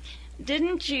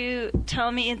 Didn't you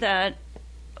tell me that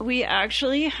we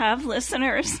actually have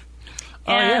listeners?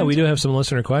 Oh, yeah, we do have some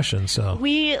listener questions. So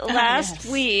we last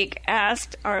week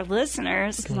asked our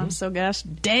listeners, because I'm so gosh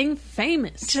dang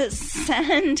famous, to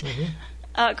send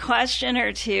a question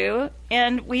or two,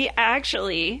 and we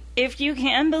actually, if you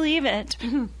can believe it,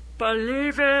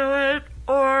 believe it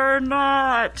or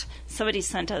not, somebody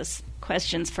sent us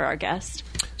questions for our guest.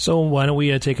 So why don't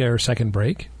we take our second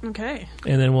break? Okay.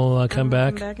 And then we'll come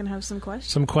back and have some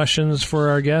questions. Some questions for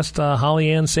our guest,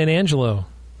 Holly Ann St. Angelo.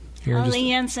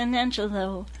 Holly Ann St.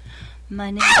 Angelo. My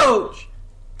name. Ouch!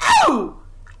 Ow!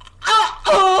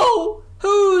 Uh-oh!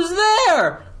 Who's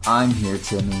there? I'm here,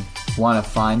 Timmy. Want to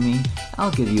find me? I'll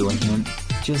give you a hint.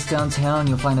 Just downtown,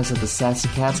 you'll find us at the Sassy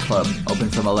Cats Club, open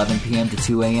from 11 p.m. to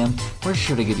 2 a.m. We're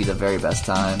sure to give you the very best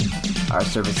time. Our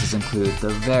services include the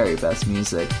very best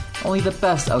music, only the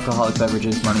best alcoholic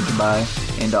beverages money can buy,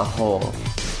 and a whole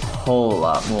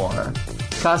lot more.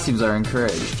 Costumes are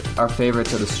encouraged. Our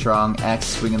favorites are the strong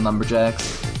axe-swinging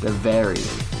lumberjacks, the very,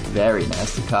 very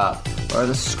nasty cop, or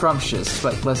the scrumptious,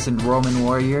 sweat-glistened Roman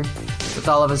warrior. With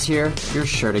all of us here, you're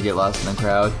sure to get lost in the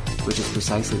crowd, which is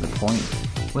precisely the point.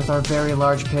 With our very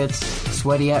large pits,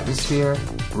 sweaty atmosphere,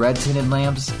 red-tinted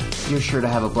lamps, you're sure to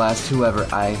have a blast wherever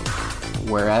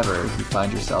you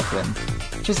find yourself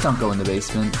in. Just don't go in the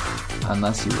basement,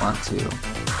 unless you want to.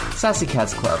 Sassy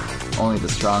Cats Club, only the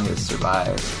strongest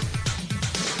survive.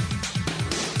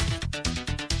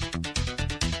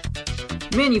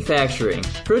 Manufacturing,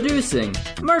 producing,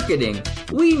 marketing.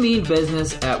 We mean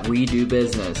business at We Do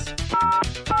Business.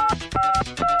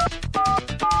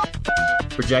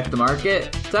 Project the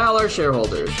market? Tell our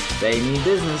shareholders. They mean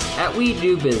business at We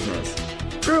Do Business.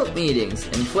 Group meetings,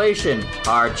 inflation,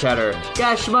 hard cheddar,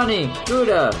 cash money,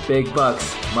 Gouda, big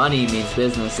bucks. Money means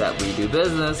business at We Do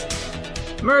Business.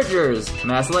 Mergers,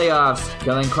 mass layoffs,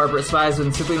 killing corporate spies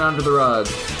when slipping under the rug.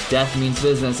 Death means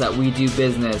business at We Do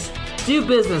Business. Do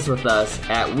business with us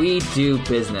at We Do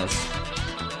Business.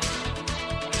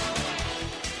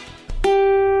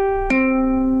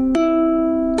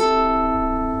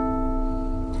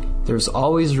 There's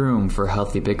always room for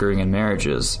healthy bickering in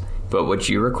marriages, but would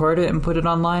you record it and put it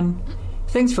online?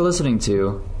 Thanks for listening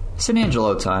to St.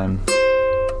 Angelo Time.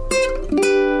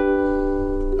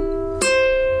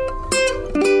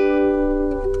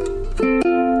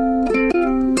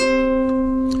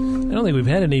 I don't think we've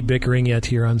had any bickering yet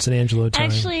here on St. Angelo Time.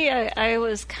 Actually, I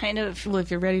was kind of... Well,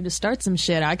 if you're ready to start some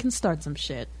shit, I can start some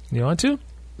shit. You want to?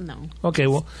 No. Okay,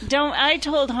 well... I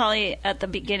told Holly at the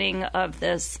beginning of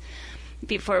this,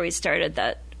 before we started,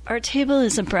 that our table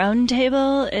is a brown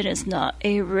table. It is not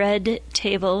a red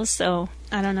table, so...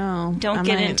 I don't know. Don't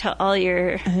get into all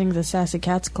your... I think the Sassy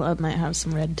Cats Club might have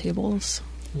some red tables.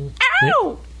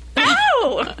 Ow!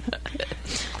 Ow!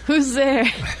 Who's there?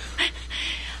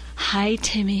 Hi,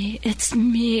 Timmy. It's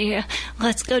me.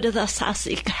 Let's go to the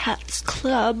Sassy Cats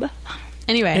Club.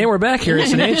 Anyway. Hey, we're back here at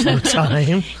St. Angelo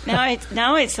Time.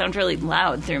 Now I sound really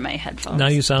loud through my headphones. Now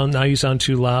you sound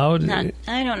too loud? I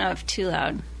don't know if too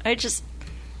loud. I just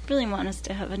really want us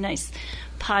to have a nice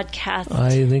podcast.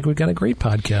 I think we've got a great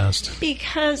podcast.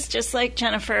 Because just like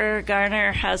Jennifer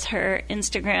Garner has her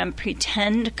Instagram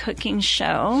pretend cooking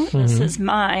show, this is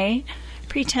my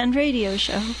pretend radio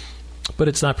show. But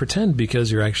it's not pretend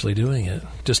because you're actually doing it,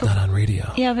 just not on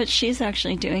radio. Yeah, but she's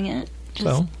actually doing it.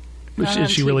 So,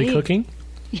 is she really cooking?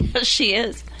 Yes, she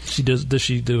is. Does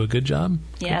she do a good job?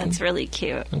 Yeah, cooking? it's really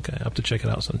cute. Okay, I'll have to check it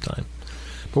out sometime.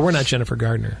 But we're not Jennifer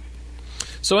Gardner.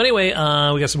 So anyway,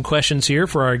 we got some questions here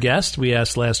for our guest. We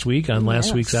asked last week on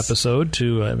last week's episode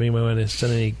to anyone want to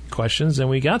send any questions, and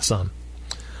we got some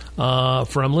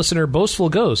from listener Boastful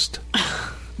Ghost.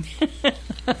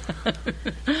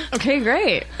 Okay,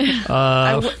 great.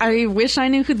 I wish I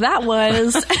knew who that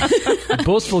was.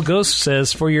 Boastful Ghost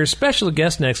says, for your special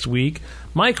guest next week,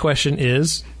 my question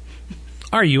is,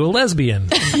 are you a lesbian?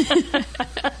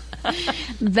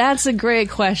 That's a great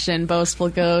question, Boastful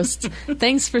Ghost.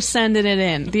 Thanks for sending it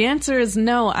in. The answer is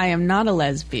no, I am not a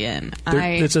lesbian.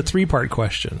 It's a 3-part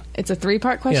question. It's a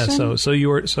 3-part question? Yeah, so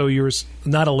you're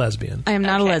not a lesbian. I am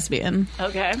not a lesbian.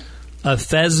 Okay. A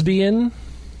thespian?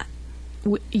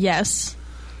 Yes.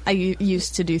 I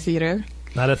used to do theater.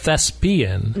 Not a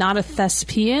thespian. Not a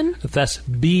thespian? A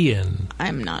thespian.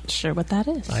 I'm not sure what that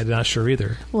is. I'm not sure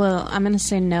either. Well, I'm going to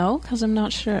say no, because I'm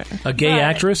not sure. A gay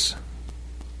actress?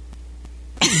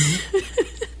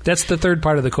 That's the 3rd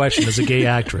part of the question, is a gay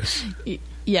actress.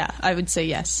 Yeah, I would say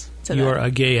yes to You that. are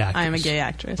a gay actress. I am a gay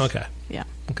actress. Okay. Yeah.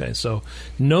 Okay, so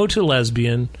no to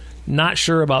lesbian, not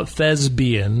sure about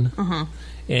thespian,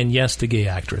 and yes to gay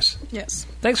actress. Yes.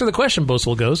 Thanks for the question,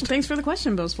 Boastful Ghost. Thanks for the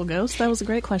question, Boastful Ghost. That was a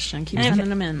great question. Keep sending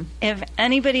them in. If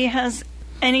anybody has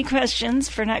any questions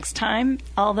for next time,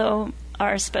 although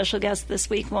our special guest this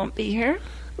week won't be here.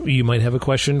 You might have a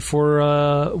question for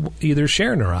either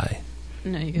Sharon or I.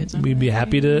 No, you guys. We'd be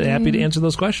happy to answer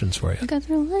those questions for you. You guys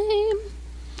are lame.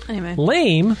 Anyway,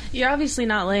 Lame? you're obviously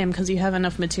not lame because you have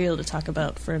enough material to talk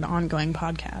about for an ongoing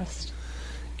podcast.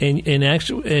 And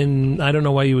actually, and I don't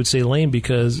know why you would say lame,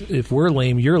 because if we're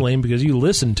lame, you're lame because you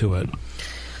listen to it.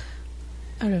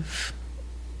 Out of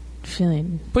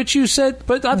feeling. But you said,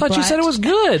 but I thought you said it was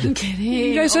good. I'm kidding.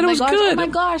 You guys said it was good. Oh my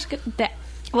gosh.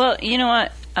 Well, you know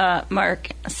what, Mark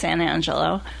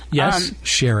Santangelo. Yes,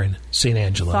 Sharon St.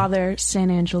 Angelo. Father San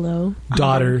Angelo.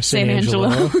 Daughter St.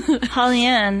 Angelo. Holly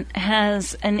Ann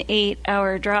has an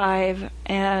 8-hour drive,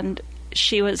 and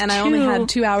she was And I only had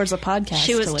 2 hours of podcast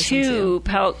She was to listen 2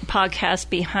 podcasts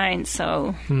behind,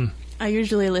 so... I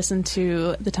usually listen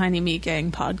to the Tiny Meat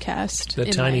Gang podcast. The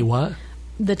Tiny what?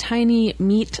 The Tiny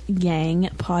Meat Gang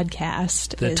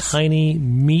podcast. The Tiny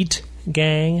Meat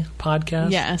Gang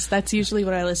podcast? Yes, that's usually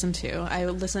what I listen to. I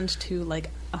listened to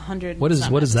like 100. What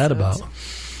is that about?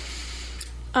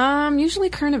 Usually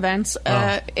current events.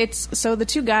 It's so the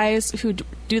 2 guys who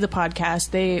do the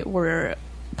podcast, they were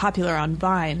popular on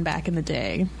Vine back in the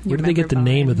day. Where did they get the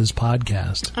name of this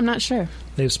podcast? I'm not sure.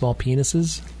 They have small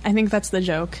penises? I think that's the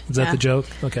joke. Is that the joke?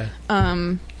 Okay.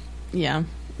 Yeah.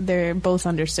 They're both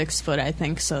under 6 foot, I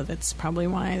think, so that's probably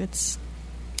why it's...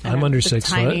 I'm under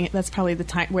 6 foot. That's probably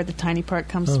where the tiny part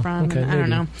comes from. Okay, I don't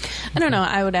know. I don't know.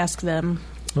 I would ask them.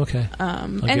 Okay.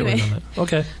 Anyway,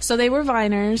 okay. So they were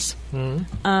Viners,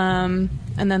 and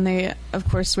then they, of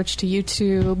course, switched to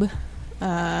YouTube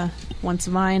once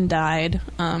Vine died,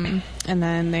 and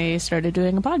then they started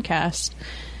doing a podcast.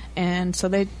 And so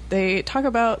they talk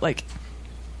about, like,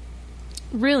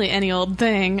 really any old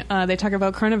thing. They talk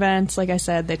about current events, like I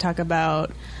said. They talk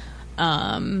about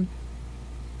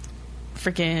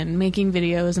freaking making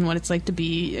videos and what it's like to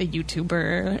be a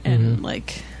YouTuber, and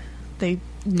like they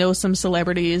know some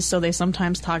celebrities, so they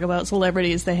sometimes talk about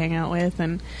celebrities they hang out with,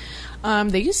 and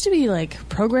they used to be like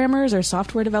programmers or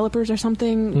software developers or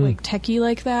something like techie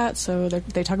like that, so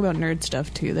they talk about nerd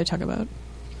stuff too. They talk about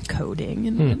coding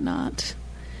and whatnot.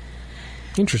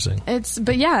 Interesting.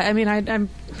 But yeah, I mean, I'm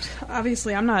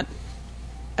obviously I'm not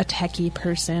a techie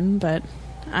person, but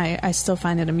I still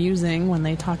find it amusing when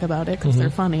they talk about it because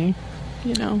they're funny.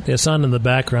 You know, the sound in the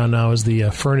background now is the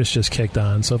furnace just kicked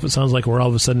on. So if it sounds like we're all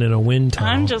of a sudden in a wind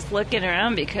tunnel, I'm just looking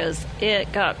around because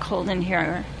it got cold in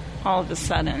here all of a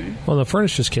sudden. Well, the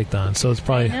furnace just kicked on, so it's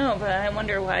probably... No, but I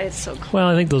wonder why it's so cold. Well,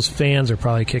 I think those fans are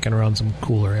probably kicking around some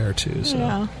cooler air too. So.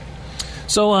 Yeah.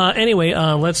 So anyway,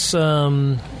 let's.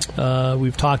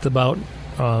 We've talked about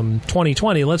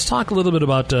 2020. Let's talk a little bit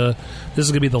about. This is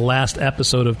going to be the last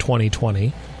episode of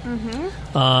 2020.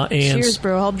 And cheers,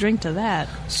 bro! I'll drink to that.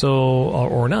 So,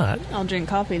 or not. I'll drink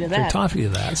coffee to that. Drink coffee to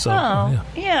that. So,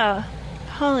 yeah.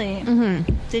 Holly,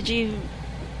 did you?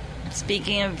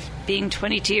 Speaking of being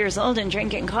 22 years old and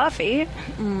drinking coffee,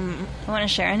 want to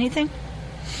share anything?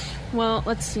 Well,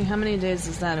 let's see. How many days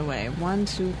is that away? 1,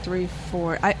 2, 3,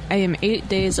 4. I am 8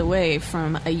 days away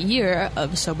from a year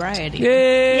of sobriety.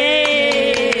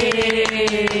 Yay!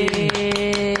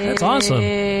 That's awesome.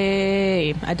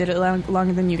 I did it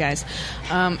longer than you guys.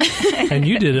 And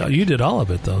you did all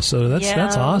of it though, so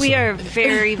that's awesome. We are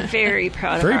very, very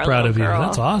proud of very our proud of you. girl.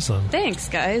 That's awesome. Thanks,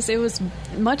 guys. It was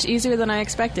much easier than I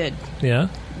expected. Yeah.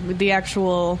 With the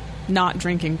actual not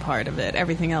drinking part of it,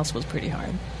 everything else was pretty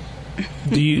hard.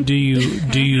 Do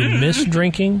you miss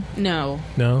drinking? No.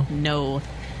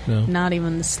 Not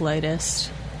even the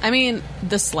slightest. I mean,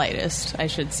 the slightest, I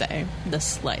should say. The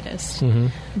slightest.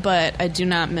 But I do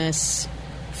not miss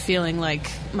feeling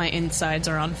like my insides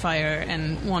are on fire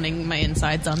and wanting my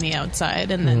insides on the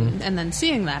outside, and then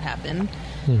seeing that happen.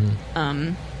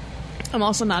 I'm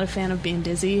also not a fan of being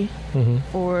dizzy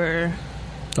or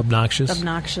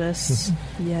obnoxious.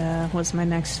 Yeah, was my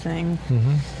next thing.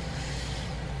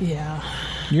 Yeah.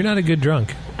 You're not a good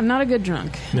drunk. I'm not a good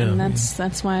drunk. No. And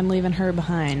that's why I'm leaving her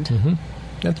behind. Mm-hmm.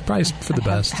 That's probably for the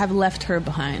best. Have left her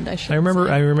behind, I should I remember.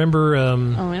 say. I remember. Oh,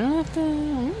 we don't have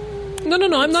to... No.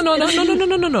 I'm not. No.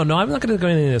 I'm not going to go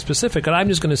into anything specific. But I'm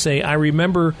just going to say I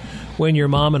remember when your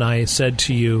mom and I said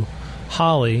to you,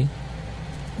 Holly,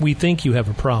 we think you have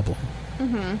a problem.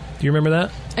 Mm-hmm. Do you remember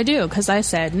that? I do, because I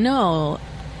said, no,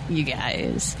 you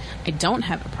guys, I don't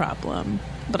have a problem,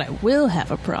 but I will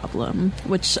have a problem,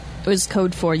 which was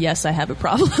code for yes, I have a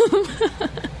problem.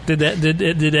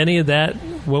 Did any of that?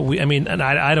 And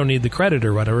I don't need the credit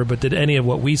or whatever, but did any of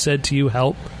what we said to you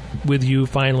help with you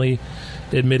finally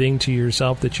admitting to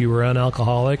yourself that you were an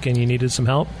alcoholic and you needed some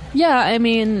help? Yeah, I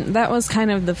mean, that was kind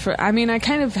of I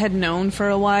kind of had known for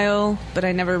a while, but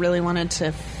I never really wanted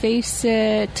to face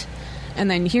it. And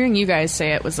then hearing you guys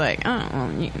say it was like, oh,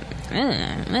 well,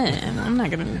 I'm not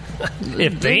going to...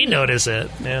 If they notice it,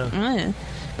 yeah.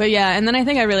 But yeah, and then I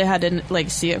think I really had to like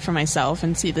see it for myself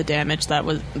and see the damage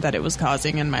that it was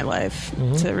causing in my life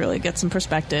to really get some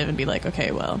perspective and be like,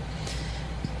 okay, well,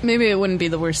 maybe it wouldn't be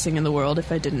the worst thing in the world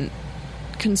if I didn't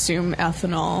consume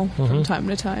ethanol from time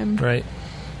to time. Right.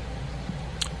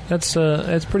 That's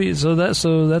pretty. So that's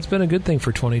been a good thing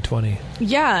for 2020.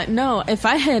 Yeah. No. If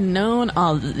I had known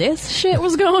all this shit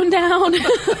was going down,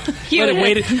 you would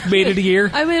have waited a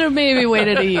year. I would have maybe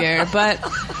waited a year. But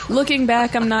looking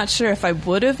back, I'm not sure if I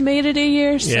would have made it a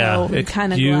year. So I'm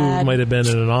kind of you glad. might have been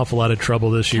in an awful lot of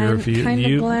trouble this year if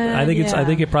you. Glad, I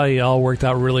think it probably all worked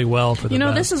out really well for the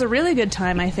best. This is a really good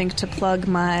time, I think, to plug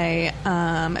my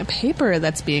paper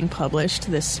that's being published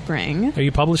this spring. Are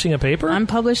you publishing a paper? I'm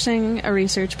publishing a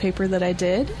research paper that I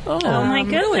did. Oh my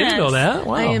goodness! Really? I didn't know that.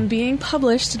 Wow. I am being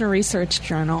published in a research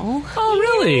journal. Oh,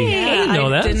 really? Yeah, I didn't know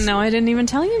that. I didn't even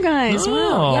tell you guys. Oh,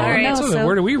 wow. Yeah, right. So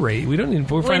where do we rate?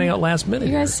 We're finding out last minute.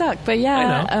 You guys suck, but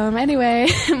yeah. I know. Anyway,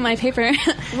 my paper.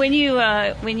 When you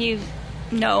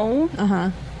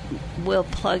know, we'll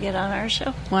plug it on our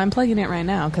show. Well, I'm plugging it right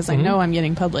now because I know I'm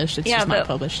getting published. It's just not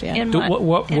published yet.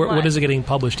 What is it getting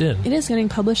published in? It is getting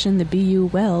published in the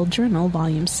BU Well Journal,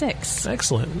 Volume 6.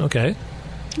 Excellent. Okay.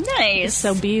 Nice.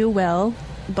 So BU Well,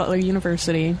 Butler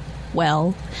University,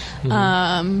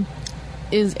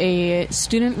 is a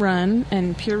student-run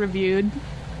and peer-reviewed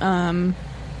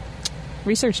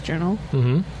research journal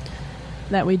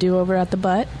that we do over at the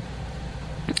Butt.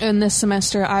 And this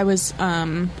semester, I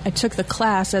took the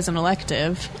class as an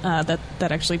elective that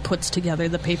actually puts together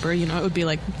the paper. It would be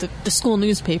like the school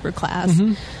newspaper class.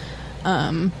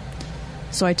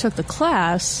 So I took the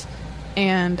class,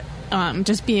 and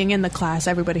just being in the class,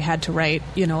 everybody had to write,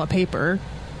 a paper.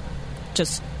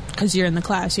 Just because you're in the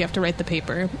class, you have to write the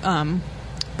paper.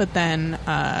 But then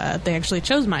they actually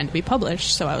chose mine to be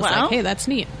published, so I was like, hey, that's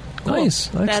neat. Cool. Nice.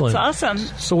 Excellent. That's awesome.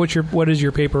 So what is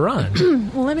your paper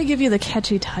on? Well, let me give you the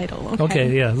catchy title.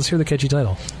 Okay, yeah, let's hear the catchy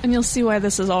title. And you'll see why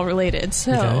this is all related.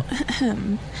 So,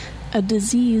 A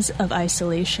Disease of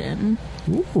Isolation.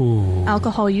 Ooh.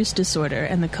 Alcohol use disorder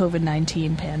and the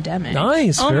COVID-19 pandemic.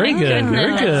 Nice. Very good. Goodness.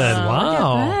 Very good.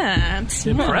 Wow. Look at that.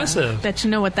 Impressive. Bet you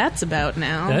know what that's about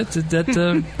now.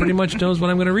 That pretty much knows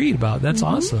what I'm going to read about. That's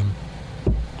awesome.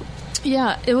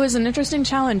 Yeah, it was an interesting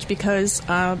challenge because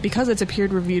it's a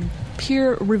peer-reviewed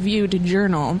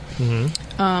journal.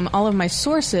 All of my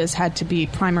sources had to be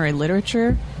primary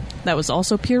literature that was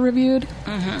also peer-reviewed.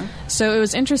 So it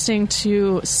was interesting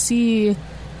to see,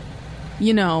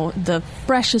 the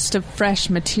freshest of fresh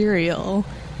material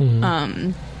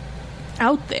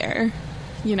out there.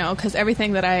 Because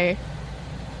everything that I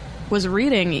was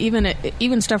reading,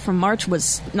 even stuff from March,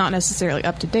 was not necessarily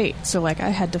up to date. So I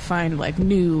had to find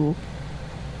new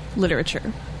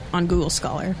literature on Google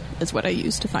Scholar is what I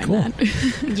used to find that.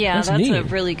 Yeah, that's neat. a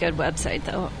really good website,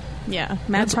 though. Yeah,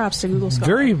 mad props to Google Scholar.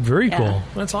 Very, very cool.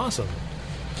 That's awesome.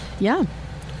 Yeah.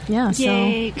 Yeah,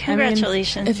 Yay,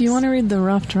 congratulations. If you want to read the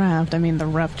rough draft,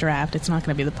 it's not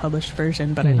going to be the published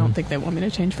version, but I don't think they want me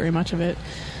to change very much of it.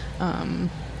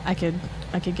 I could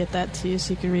get that to you so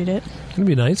you could read it. It'd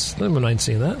be nice. I wouldn't mind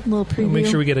seeing that. A little preview. We'll make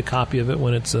sure we get a copy of it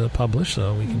when it's published,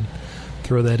 so we can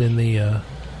throw that in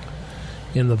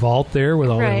the vault there with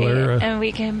all the other... and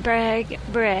we can brag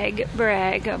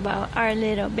about our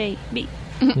little baby.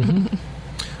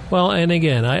 Well, and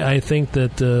again, I think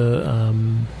that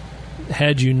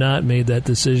had you not made that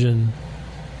decision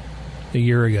a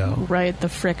year ago... Right, the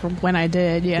frick when I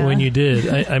did, yeah. When you did.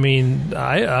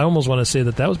 I almost want to say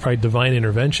that was probably divine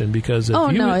intervention, because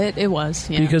if it was,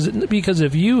 yeah. Because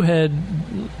if you had,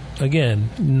 again,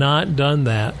 not done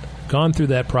that, gone through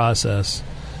that process,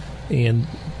 and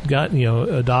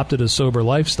adopted a sober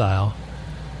lifestyle,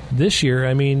 this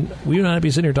year, we would not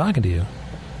be sitting here talking to you.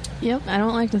 Yep, I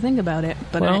don't like to think about it,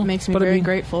 but Well, it makes me but I very mean-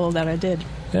 grateful that I did.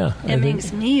 Yeah. It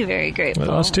makes me very grateful.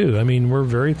 Us too. I mean, we're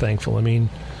very thankful. I mean,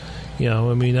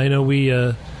 I know we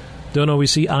don't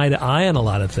always see eye to eye on a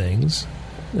lot of things,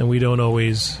 and we don't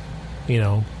always,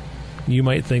 you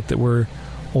might think that we're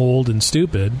old and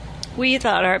stupid. We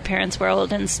thought our parents were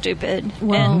old and stupid,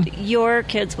 Well- and your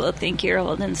kids will think you're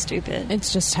old and stupid.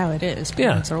 It's just how it is. Yeah.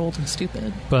 Parents are old and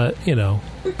stupid. But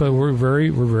but we're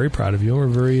very proud of you. We're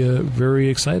very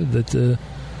excited that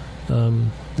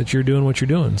that you're doing what you're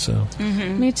doing. So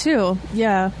Me too.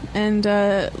 Yeah. And,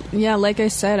 like I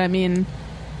said, I mean,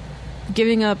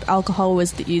 giving up alcohol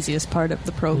was the easiest part of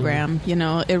the program.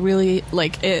 It really,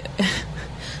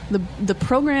 the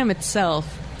program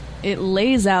itself, it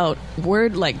lays out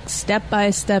step by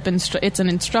step. It's an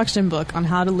instruction book on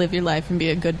how to live your life and be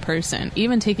a good person.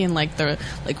 Even taking the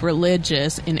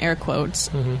religious in air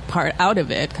quotes part out of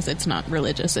it, because it's not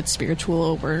religious, it's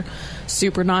spiritual. We're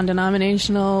super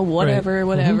non-denominational, whatever.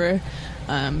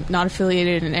 Not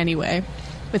affiliated in any way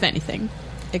with anything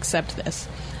except this.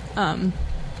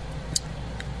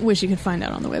 Wish you could find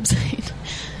out on the website.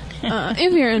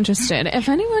 If you're interested, if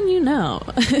anyone you know.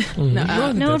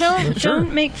 No,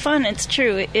 don't make fun. It's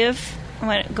true.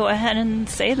 Go ahead and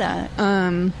say that.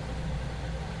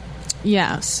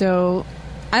 Yeah, so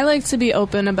I like to be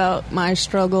open about my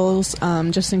struggles,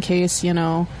 just in case,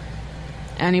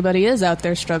 anybody is out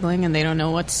there struggling and they don't know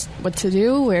what to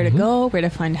do, where to go, where to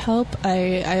find help.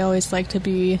 I always like to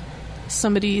be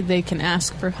somebody they can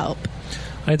ask for help.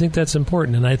 I think that's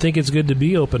important, and I think it's good to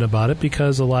be open about it,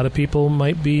 because a lot of people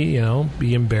might be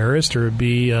embarrassed or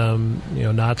be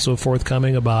not so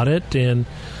forthcoming about it, and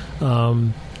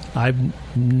I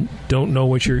don't know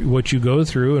what you go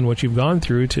through and what you've gone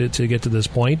through to get to this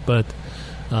point, but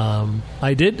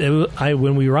I did.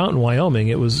 When we were out in Wyoming,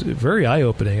 it was very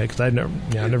eye-opening, because I've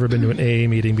never been to an AA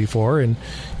meeting before, and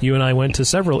you and I went to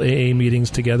several AA meetings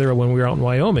together when we were out in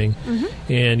Wyoming,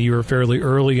 and you were fairly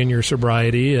early in your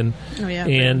sobriety, and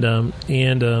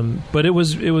but it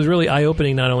was really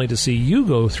eye-opening not only to see you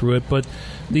go through it, but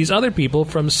these other people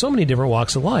from so many different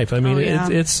walks of life. I mean,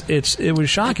 it was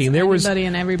shocking. There were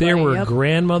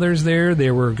grandmothers there.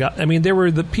 There were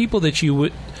the people that you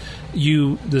would.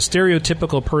 The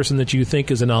stereotypical person that you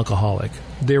think is an alcoholic,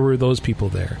 there were those people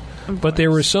there. But there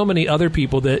were so many other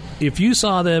people that if you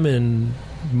saw them in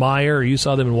Meijer or you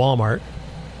saw them in Walmart,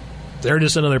 they're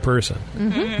just another person.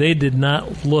 They did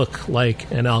not look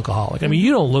like an alcoholic. I mean,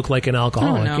 you don't look like an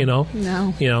alcoholic, No.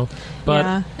 But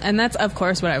yeah, and that's, of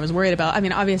course, what I was worried about. I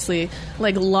mean, obviously,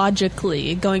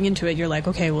 logically, going into it, you're like,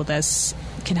 okay, well, this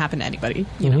can happen to anybody,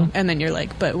 you know? And then you're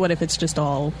like, but what if it's just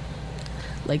all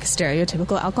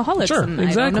stereotypical alcoholics, Sure, and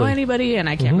exactly. I don't know anybody and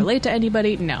I can't relate to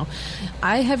anybody? No,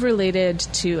 I have related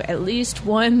to at least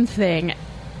one thing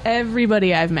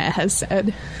everybody I've met has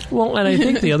said. Well, and I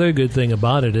think the other good thing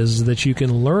about it is that you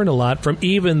can learn a lot from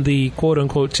even the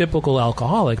quote-unquote typical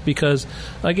alcoholic, because,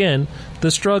 again, the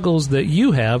struggles that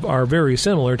you have are very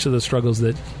similar to the struggles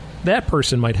that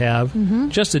person might have. You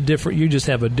just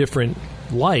have a different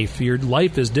life. Your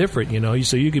life is different,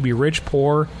 so you could be rich,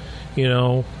 poor,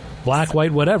 black,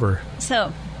 white, whatever.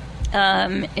 So,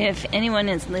 if anyone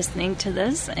is listening to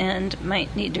this and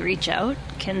might need to reach out,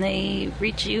 can they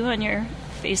reach you on your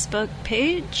Facebook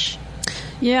page?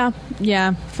 Yeah.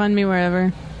 Find me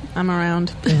wherever. I'm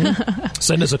around.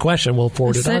 Send us a question. We'll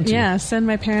forward it on to you. Yeah, send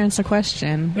my parents a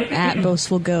question at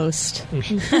Boastful Ghost.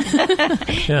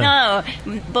 No,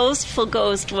 Boastful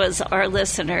Ghost was our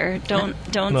listener. Don't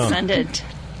send it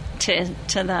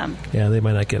to them. Yeah, they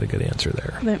might not get a good answer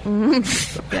there.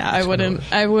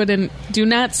 I wouldn't. Do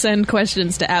not send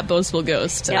questions to at Boastful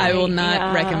Ghost. Yeah, I will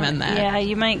not recommend that. Yeah,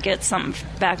 you might get something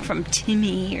back from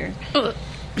Timmy or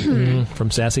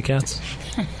from Sassy Cats.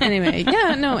 Anyway, like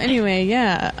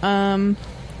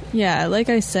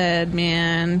I said,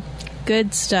 man,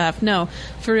 good stuff. No,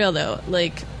 for real though,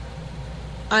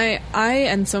 I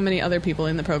and so many other people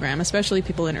in the program, especially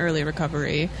people in early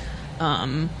recovery,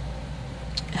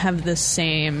 have the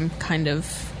same kind of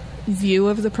view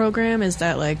of the program, is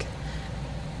that I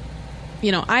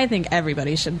think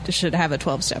everybody should have a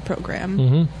 12-step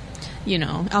program.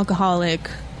 Alcoholic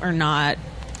or not,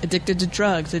 addicted to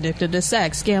drugs, addicted to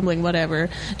sex, gambling, whatever.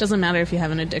 Doesn't matter if you have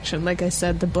an addiction. Like I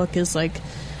said, the book is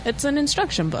it's an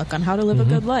instruction book on how to live a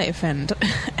good life, and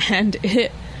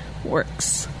it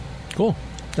works. Cool.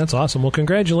 That's awesome. Well,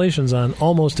 congratulations on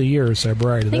almost a year of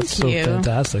sobriety. That's so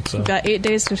fantastic. So We've got 8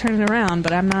 days to turn it around,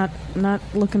 but I'm not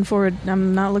looking forward.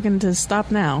 I'm not looking to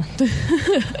stop now.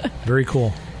 Very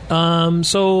cool.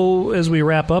 So as we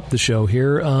wrap up the show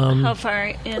here, how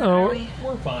far in are we?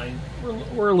 We're fine.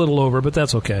 We're a little over, but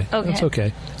that's okay. That's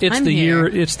okay. It's I'm the here.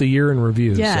 year. It's the year in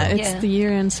review. Yeah, so. it's the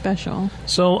year-end special.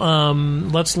 So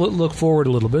let's look forward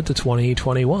a little bit to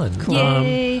 2021. Cool.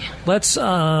 Yay. Let's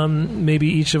maybe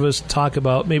each of us talk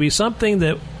about maybe something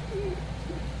that,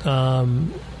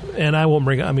 and I won't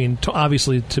bring. I mean,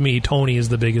 obviously, to me, Tony is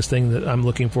the biggest thing that I'm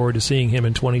looking forward to seeing him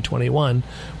in 2021,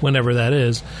 whenever that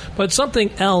is. But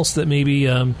something else that maybe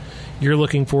you're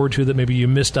looking forward to that maybe you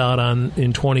missed out on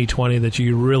in 2020 that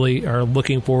you really are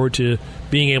looking forward to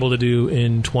being able to do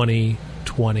in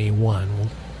 2021. We'll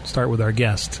start with our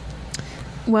guest.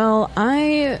 Well,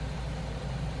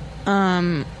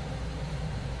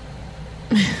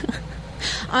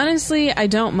 honestly, I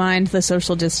don't mind the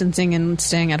social distancing and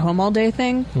staying at home all day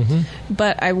thing,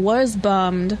 but I was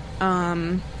bummed.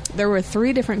 There were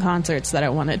 3 different concerts that I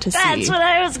wanted to see. That's what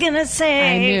I was going to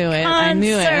say. I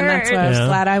knew it, and that's why I was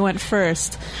glad I went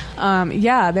first.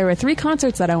 There were 3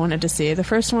 concerts that I wanted to see. The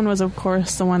first one was, of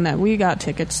course, the one that we got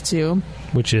tickets to.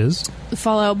 Which is?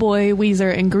 Fall Out Boy,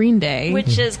 Weezer, and Green Day.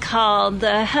 Which is called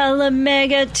the Hella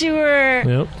Mega Tour.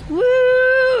 Yep.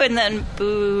 Woo! And then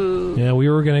boo. Yeah, we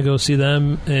were going to go see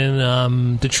them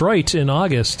in Detroit in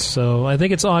August. So I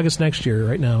think it's August next year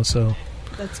right now. So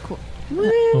that's cool.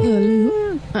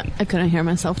 I couldn't hear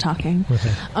myself talking.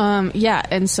 Okay.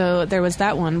 And so there was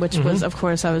that one, which was, of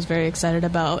course, I was very excited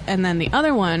about. And then the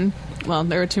other one, well,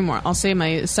 there were 2 more. I'll say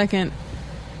my second.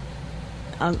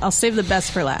 I'll save the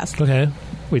best for last. Okay.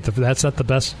 Wait, that's not the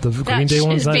best. The Green Day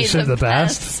one's not the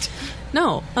best?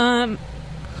 No. Oh,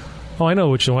 I know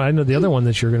which one. I know the other one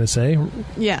that you're going to say.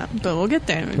 Yeah, but we'll get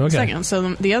there in a second.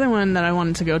 So the other one that I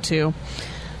wanted to go to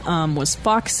was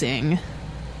Foxing,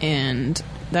 and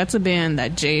that's a band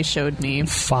that Jay showed me.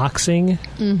 Foxing?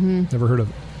 Mm-hmm. Never heard of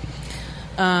it.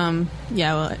 Well,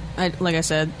 like I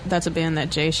said, that's a band that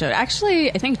Jay showed.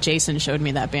 Actually, I think Jason showed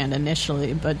me that band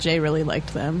initially, but Jay really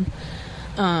liked them.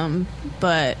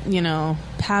 But,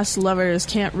 past lovers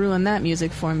can't ruin that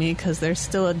music for me because they're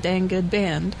still a dang good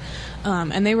band.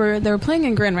 And they were playing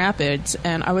in Grand Rapids,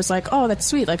 and I was like, oh, that's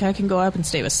sweet. Like, I can go up and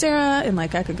stay with Sarah, and,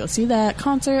 like, I could go see that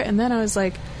concert. And then I was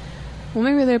like, well,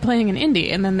 maybe they're playing in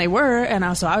Indy. And then they were,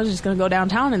 and so I was just going to go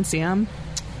downtown and see them.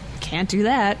 Can't do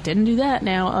that. Didn't do that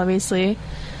now, obviously.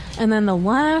 And then the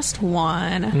last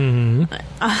one...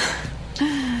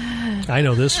 I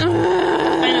know this one.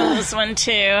 I know this one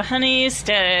too. Honey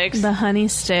Sticks. The Honey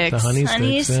Sticks. The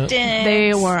Honey Sticks.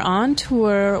 They were on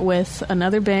tour with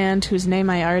another band whose name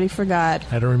I already forgot.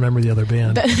 I don't remember the other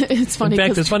band. It's funny. In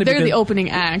fact, it's funny they're the opening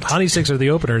act. Honey Sticks are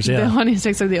the openers. Yeah, the Honey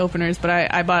Sticks are the openers. But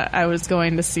I was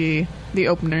going to see the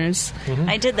openers. Mm-hmm.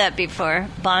 I did that before.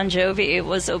 Bon Jovi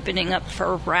was opening up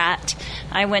for Rat.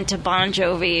 I went to Bon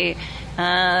Jovi.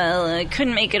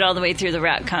 Couldn't make it all the way through the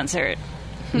Rat concert.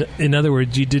 In other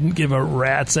words, you didn't give a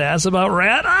rat's ass about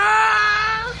Rat?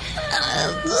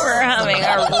 We're having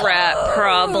a rat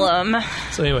problem.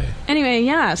 So anyway,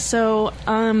 yeah. So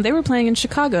they were playing in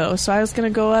Chicago, so I was going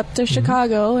to go up to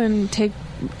Chicago and take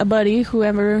a buddy,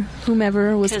 whomever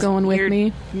was going with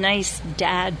me. Nice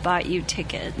dad bought you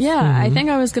tickets. Yeah, I think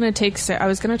I was going to take Sarah. I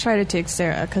was going to try to take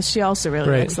Sarah because she also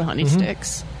really likes the Honey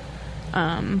Sticks.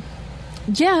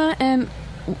 Yeah, and.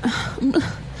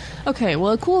 Okay,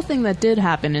 well, a cool thing that did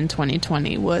happen in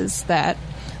 2020 was that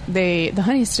the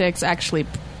Honey Sticks actually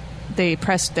they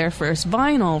pressed their first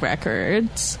vinyl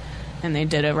records, and they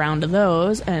did a round of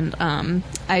those. And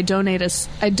I donated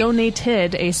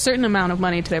a certain amount of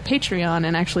money to their Patreon,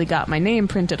 and actually got my name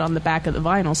printed on the back of the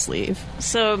vinyl sleeve.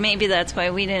 So maybe that's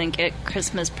why we didn't get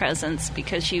Christmas presents,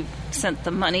 because you sent the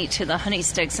money to the Honey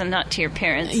Sticks and not to your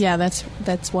parents. Yeah, that's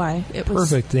why it was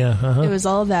perfect. Yeah, it was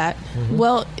all that.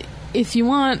 Well. If you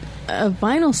want a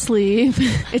vinyl sleeve,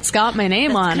 it's got my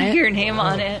name on it. Your name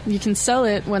on it. You can sell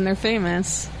it when they're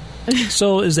famous.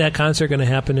 So is that concert going to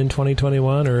happen in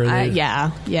 2021? Or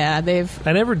yeah, they've...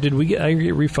 I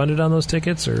get refunded on those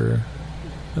tickets, or...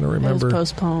 I don't remember. It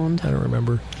was postponed. I don't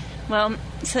remember. Well,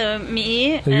 so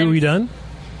me... Are we done?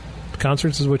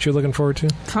 Concerts is what you're looking forward to?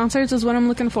 Concerts is what I'm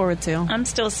looking forward to. I'm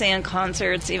still saying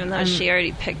concerts, even though she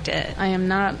already picked it. I am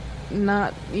not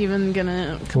even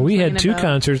gonna. Well, we had 2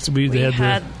 concerts. We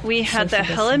had the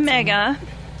Hella Mega,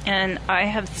 and I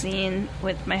have seen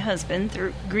with my husband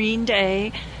through Green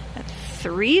Day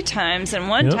 3 times, and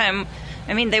one time,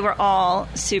 I mean, they were all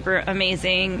super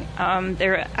amazing.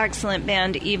 They're an excellent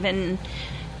band. Even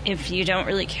if you don't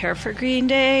really care for Green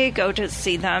Day, go to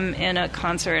see them in a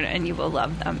concert, and you will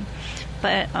love them.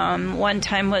 But one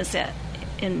time was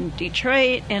in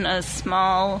Detroit in a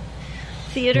small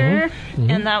theater,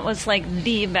 and that was like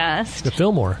the best. The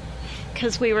Fillmore.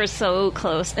 Because we were so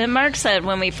close. And Mark said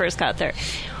when we first got there,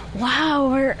 wow,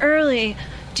 we're early.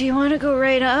 do you want to go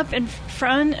right up in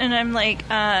front? And I'm like,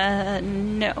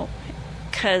 no,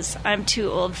 because I'm too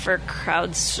old for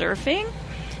crowd surfing.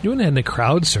 You wouldn't have had to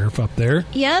crowd surf up there.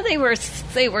 Yeah, they were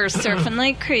surfing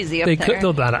like crazy up They there.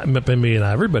 could, not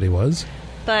everybody was.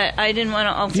 But I didn't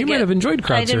want to You might have enjoyed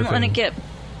crowd surfing. I didn't want to get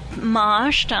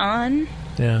moshed on.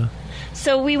 Yeah.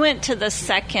 So we went to the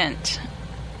second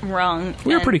rung.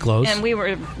 We were pretty close. And we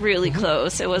were really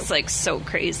close. It was like so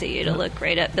crazy to look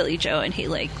right at Billy Joe and he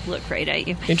like looked right at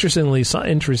you. Interesting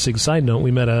side note,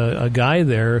 we met a guy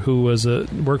there who was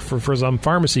worked for some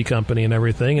pharmacy company and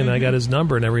everything, and I got his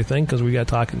number and everything because we got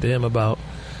talking to him about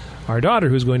our daughter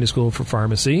who's going to school for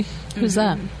pharmacy. Who's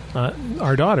that?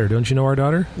 Our daughter. Don't you know our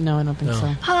daughter? No, I don't think so.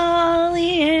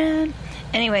 Holly Ann.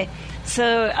 Anyway,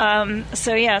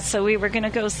 so we were going to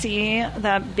go see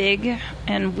that big,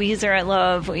 and Weezer. I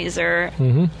love Weezer.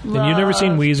 Mm-hmm. And you've never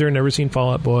seen Weezer, never seen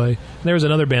Fall Out Boy. And there was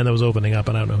another band that was opening up,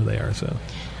 and I don't know who they are. So,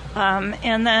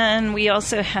 and then we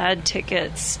also had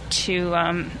tickets to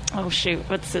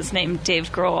what's his name?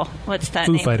 Dave Grohl. What's that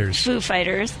name? Foo Fighters. Foo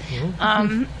Fighters.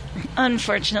 Mm-hmm.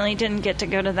 Unfortunately, didn't get to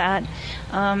go to that.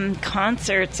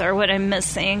 Concerts are what I'm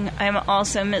missing. I'm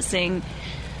also missing.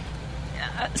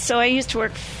 So I used to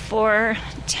work for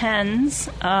TENS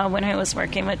when I was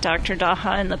working with Dr.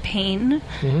 Daha in the pain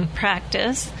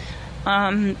practice.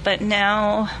 But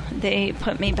now they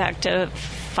put me back to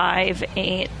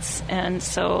 5/8. And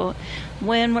so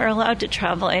when we're allowed to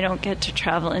travel, I don't get to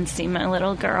travel and see my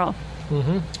little girl.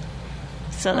 Mm-hmm.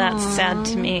 So that's sad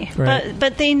to me. Right.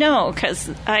 But they know because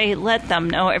I let them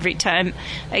know every time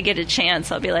I get a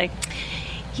chance. I'll be like,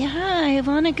 yeah, I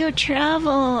want to go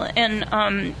travel.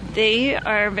 And they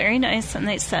are very nice, and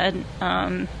they said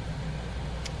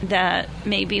that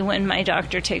maybe when my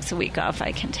doctor takes a week off,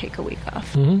 I can take a week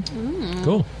off. Mm-hmm.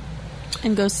 Cool.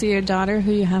 And go see your daughter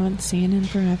who you haven't seen in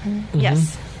forever. Mm-hmm.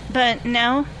 Yes. But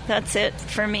now, that's it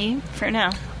for me for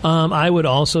now. I would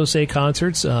also say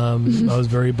concerts. I was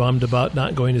very bummed about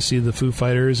not going to see the Foo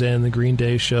Fighters and the Green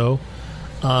Day show.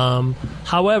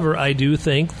 However, I do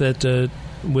think that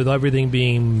with everything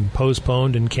being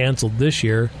postponed and canceled this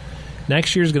year,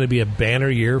 next year is going to be a banner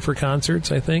year for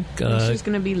concerts, I think. She's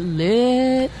going to be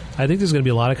lit. I think there's going to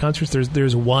be a lot of concerts.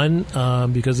 There's one,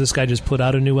 because this guy just put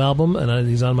out a new album, and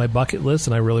he's on my bucket list,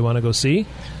 and I really want to go see.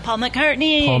 Paul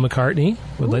McCartney.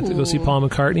 Would like to go see Paul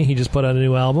McCartney. He just put out a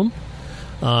new album.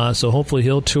 So hopefully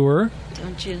he'll tour.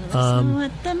 Don't you listen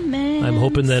what the man I'm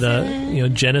hoping that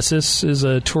said. Genesis is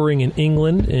touring in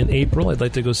England in April. I'd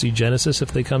like to go see Genesis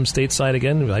if they come stateside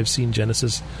again. I've seen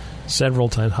Genesis several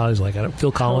times. Holly's like,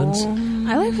 Phil Collins.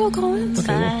 I like Phil Collins.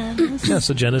 Okay. Yeah,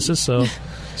 so Genesis. So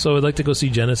I'd like to go see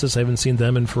Genesis. I haven't seen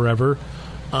them in forever.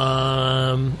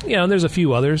 And there's a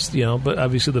few others, but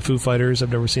obviously the Foo Fighters,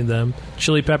 I've never seen them.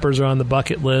 Chili Peppers are on the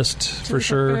bucket list for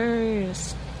sure.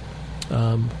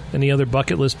 Any other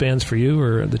bucket list bands for you,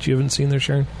 or that you haven't seen there,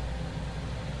 Sharon?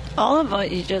 All of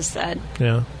what you just said.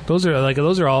 Yeah, those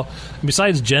are all.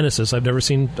 Besides Genesis, I've never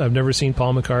seen Paul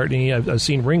McCartney. I've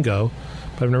seen Ringo,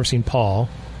 but I've never seen Paul,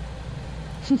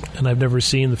 and I've never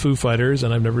seen the Foo Fighters,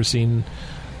 and I've never seen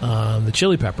the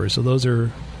Chili Peppers. So those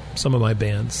are some of my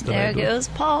bands. There goes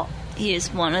Paul. He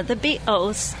is one of the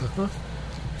Beatles.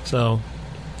 So,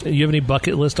 you have any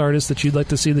bucket list artists that you'd like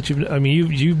to see?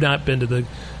 You've not been to the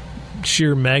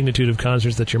sheer magnitude of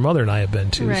concerts that your mother and I have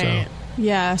been to. Right. So.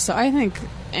 Yeah, so I think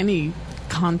any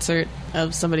concert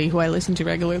of somebody who I listen to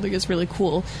regularly is really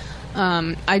cool.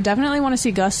 I definitely want to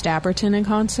see Gus Dapperton in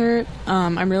concert.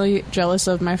 I'm really jealous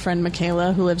of my friend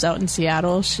Michaela, who lives out in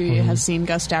Seattle. She has seen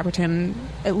Gus Dapperton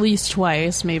at least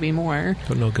twice, maybe more. I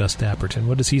don't know Gus Dapperton.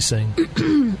 What does he sing?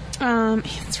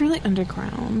 It's really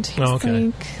underground.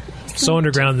 He's so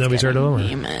underground that nobody's heard of him?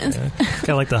 Famous. Yeah. Kind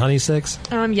of like the Honey Sticks?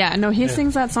 He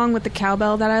sings that song with the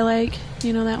cowbell that I like.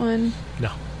 You know that one?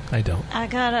 No, I don't. I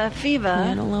got a fever.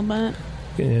 Yeah, a little bit.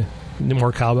 Yeah.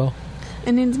 More cowbell?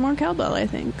 It needs more cowbell, I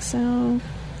think. So,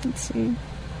 let's see.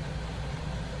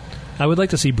 I would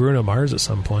like to see Bruno Mars at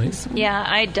some point. Yeah,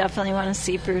 I definitely want to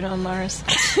see Bruno Mars.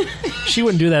 She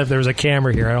wouldn't do that if there was a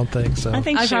camera here, I don't think so. I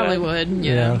think I she probably would.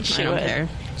 Yeah. She I don't would. care.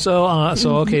 So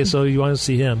okay, so you want to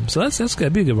see him. So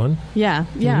that'd be a good one. Yeah.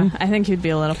 I think he'd be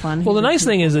a lot of fun. Well, the nice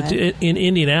thing is that in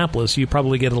Indianapolis, you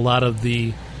probably get a lot of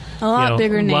the...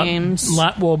 bigger names.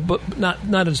 But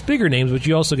not as bigger names, but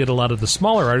you also get a lot of the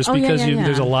smaller artists because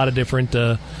there's a lot of different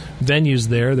venues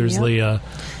there. There's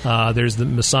there's the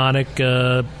Masonic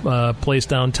place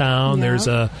downtown. Yep. There's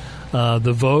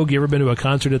the Vogue. You ever been to a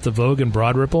concert at the Vogue in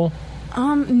Broad Ripple?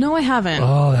 No, I haven't.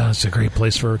 Oh, that's a great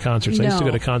place for concerts. I used to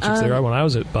No. go to concerts there when I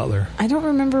was at Butler. I don't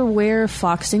remember where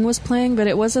Foxing was playing, but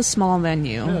it was a small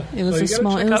venue. Yeah. It was So you a gotta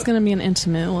small. check It was out- going to be an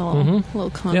intimate little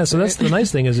concert. Yeah, so that's the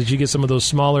nice thing is that you get some of those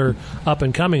smaller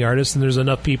up-and-coming artists, and there's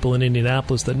enough people in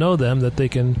Indianapolis that know them that they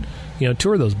can,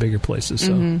 tour those bigger places. So,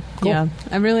 cool. Yeah,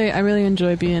 I really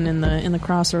enjoy being in the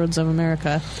crossroads of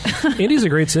America. Indy's a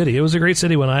great city. It was a great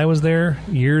city when I was there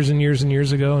years and years and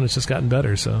years ago, and it's just gotten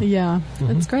better. So Yeah,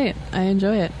 it's great. I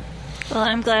enjoy it. Well,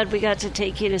 I'm glad we got to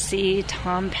take you to see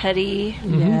Tom Petty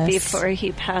Yes. before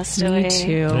he passed away. Me too.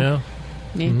 yeah,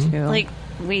 Me too. Like,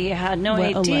 we had no What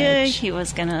a idea ledge. he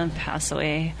was going to pass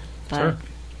away. But Sure.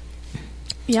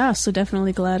 yeah, so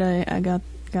definitely glad I got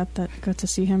to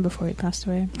see him before he passed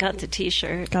away. got the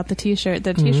T-shirt. Got the T-shirt.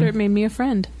 The T-shirt made me a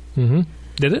friend.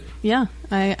 did it? Yeah,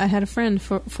 I had a friend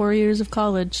for 4 years of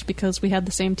college because we had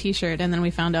the same T-shirt, and then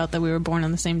we found out that we were born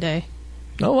on the same day.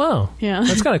 Oh wow, Yeah,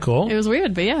 that's kind of cool. it was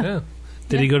weird, but yeah. Yeah.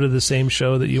 Did he go to the same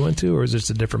show that you went to, or is this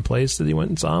a different place that he went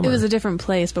and saw him? It or- was a different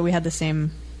place, but we had the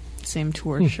same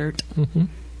tour shirt.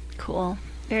 Cool.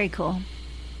 Very cool.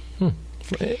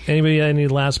 Anybody any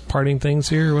last parting things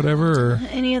here or whatever? Or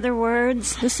Any other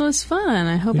words? This was fun.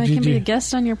 I hope I Did can be you- a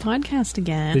guest on your podcast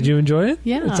again. did you enjoy it?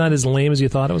 Yeah. It's not as lame as you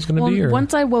thought it was going to be? Or?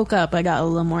 Once I woke up, I got a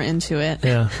little more into it.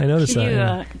 Yeah, I noticed Can that. you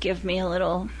yeah. give me a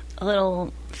little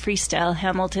freestyle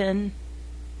Hamilton?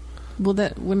 Well,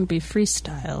 that wouldn't be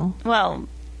freestyle. Well,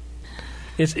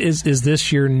 Is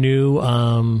this your new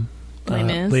Les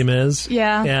Mis? Les Mis?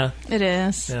 Yeah, Yeah. it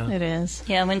is. Yeah. It is.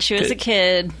 yeah, when she was a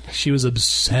kid She was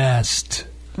obsessed.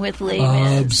 with Les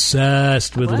Mis.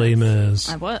 Obsessed with was. Les Mis.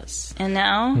 I was. And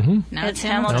now, Now it's it's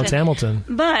Hamilton. Now it's Hamilton.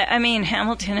 But, I mean,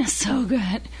 Hamilton is so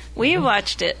good. We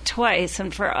watched it twice,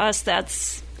 and for us,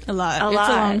 that's... A lot. A It's lot.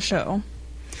 a long show.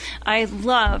 I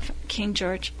love King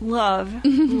George. Love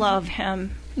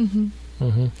him.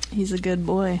 He's a good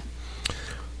boy.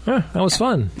 Huh, that was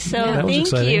fun. So That was thank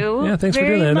exciting. you Yeah, thanks for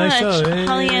very doing that. much, Nice show.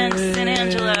 Holly Ann San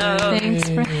Angelo. Thanks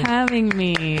for having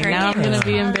me. Now I'm going to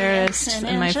be embarrassed,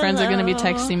 and my friends are going to be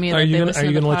texting me. Are that you they going listen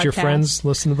to to the let your podcast. friends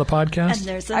listen to the And podcast?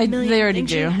 there's a million they already things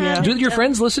do, you yeah. have Do your to-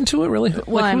 friends listen to it? Really?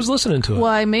 Well, Who's listening to it?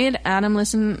 Well, I made Adam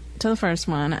listen to the first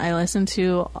one. I listened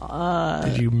to...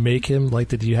 Did you make him?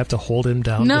 Did you have to hold him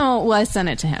down? no, well, I sent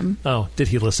it to him. Oh, did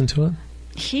he listen to it?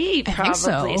 He think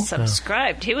probably so.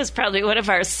 subscribed. He was probably one of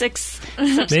our 6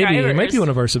 subscribers. Maybe he might be one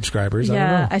of our subscribers. I don't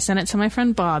Yeah, know. I sent it to my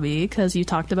friend Bobby because you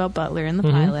talked about Butler in the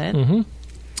pilot.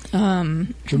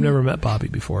 We've never met Bobby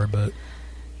before, but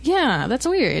Yeah, that's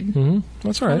weird.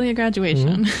 that's all Probably right. a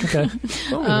graduation. Okay.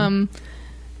 Well,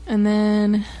 And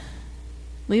then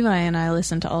Levi and I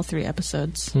listened to all 3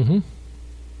 episodes.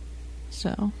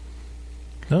 So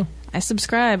no. I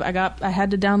subscribe. I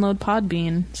had to download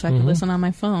Podbean so I could listen on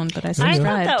my phone, but I I subscribed.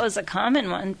 thought that was a common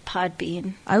one,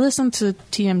 Podbean. I listened to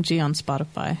TMG on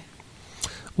Spotify.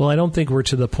 Well, I don't think we're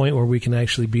to the point where we can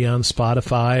actually be on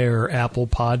Spotify or Apple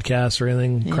Podcasts or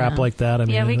anything crap like that. I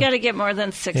mean, Yeah, we got to get more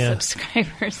than 6 Yeah.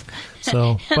 subscribers.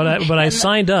 So, but I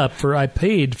signed up I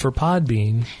paid for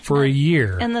Podbean for a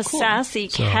year. And the Sassy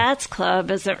Cats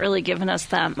Club isn't really giving us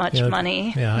that much Yeah,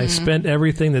 money. Yeah, I spent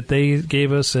everything that they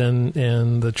gave us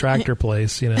in the tractor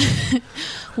place.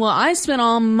 Well, I spent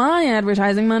all my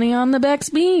advertising money on the Beck's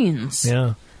beans.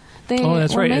 Yeah. They Oh,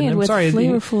 that's were right. And made I'm with sorry,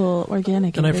 flavorful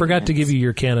organic And I forgot to ingredients. give you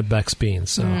your can of Beck's beans,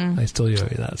 so I still owe you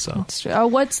that. So That's true. Oh,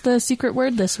 what's the secret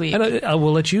word this week? and I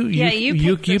will let you. Yeah,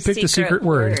 you pick the secret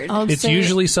word. I'll It's say-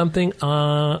 usually something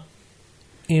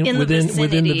In the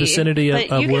within the vicinity But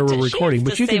of you where get we're to- she recording. has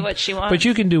But to you say can what she wants. But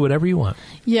you can do whatever you want.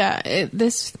 Yeah,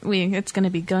 this week it's going to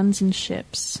be guns and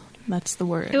ships. That's the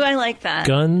word. Ooh, I like that.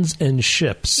 Guns and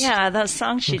ships. Yeah, that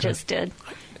song she just did.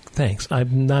 Thanks.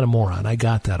 I'm not a moron. I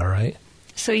got that. All right.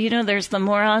 So, there's the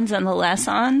morons and the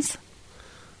less-ons?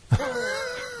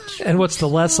 And what's the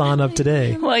lesson of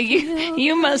today? Well,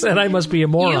 you must... And I must be a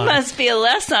moron. You must be a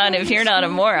less-on if you're not a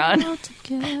moron.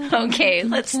 Okay,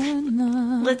 let's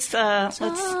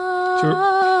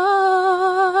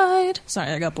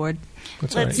Sorry, I got bored.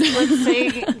 That's all let's right.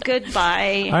 say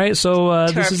goodbye All right. So to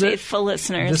our this is it. faithful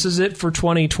listeners. This is it for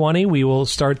 2020. We will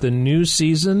start the new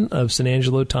season of San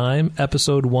Angelo Time,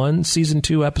 Episode 1, Season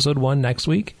 2, Episode 1 next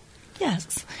week.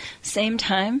 Yes, same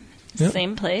time, Yep.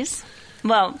 same place.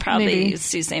 Well, probably Maybe.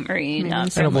 Sault Ste. Marie, Maybe.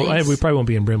 not I don't know, Brimley's. we probably won't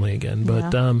be in Brimley again,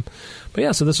 but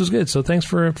yeah. So this was good. So thanks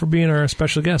for being our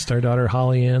special guest, our daughter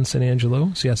Holly Ann San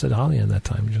Angelo. See, I said Holly Ann that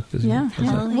time. Just 'cause Yeah. you-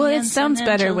 Holly Well, Ann it sounds San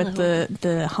better with Angelo.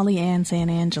 the Holly Ann San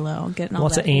Angelo. Getting all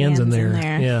lots that of anns in anns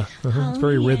there. Yeah, it's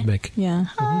very Holly Ann. rhythmic. Yeah.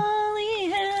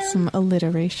 Holly Ann Some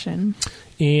alliteration.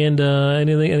 And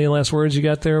any last words you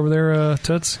got there over there,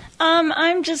 Toots?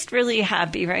 I'm just really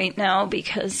happy right now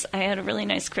because I had a really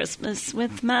nice Christmas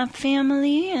with my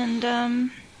family,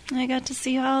 and I got to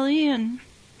see Holly, and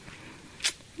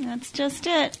that's just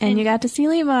it. And you got to see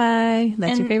Levi.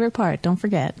 That's your favorite part. Don't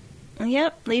forget.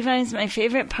 Yep, Levi's my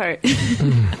favorite part.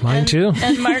 Mine too.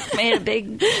 And Mark made a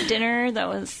big dinner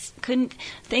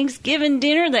Thanksgiving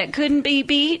dinner that couldn't be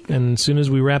beat. And as soon as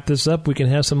we wrap this up, we can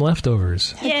have some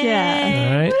leftovers. Yeah.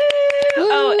 All right.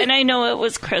 Oh, and I know it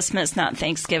was Christmas, not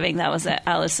Thanksgiving. That was at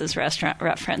Alice's restaurant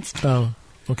reference. Oh,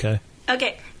 okay.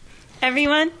 Okay,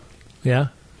 everyone. Yeah.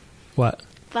 What?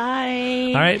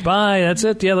 Bye. All right, bye. That's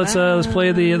it. Yeah, let's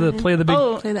play the big. Play the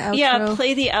outro. Yeah,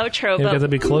 play the outro. Yeah, got the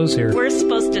big close here. We're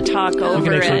supposed to talk over it. We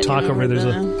can actually talk over it. There's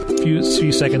a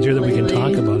few seconds here that we can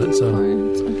talk about it. So,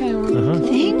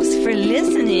 Okay. Thanks for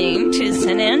listening to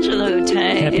San Angelo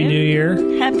Time. Happy New Year.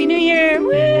 Happy New Year. And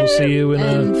we'll see you in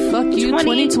And fuck you,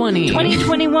 2020.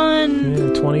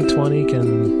 2021. 2020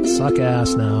 can suck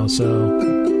ass now. So,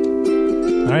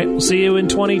 all right, we'll see you in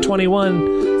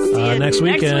 2021 next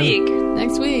weekend.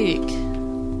 Next week.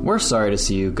 We're sorry to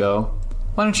see you go.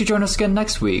 Why don't you join us again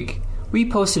next week? We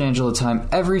post San Angelo Time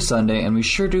every Sunday, and we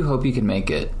sure do hope you can make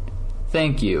it.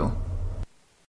 Thank you.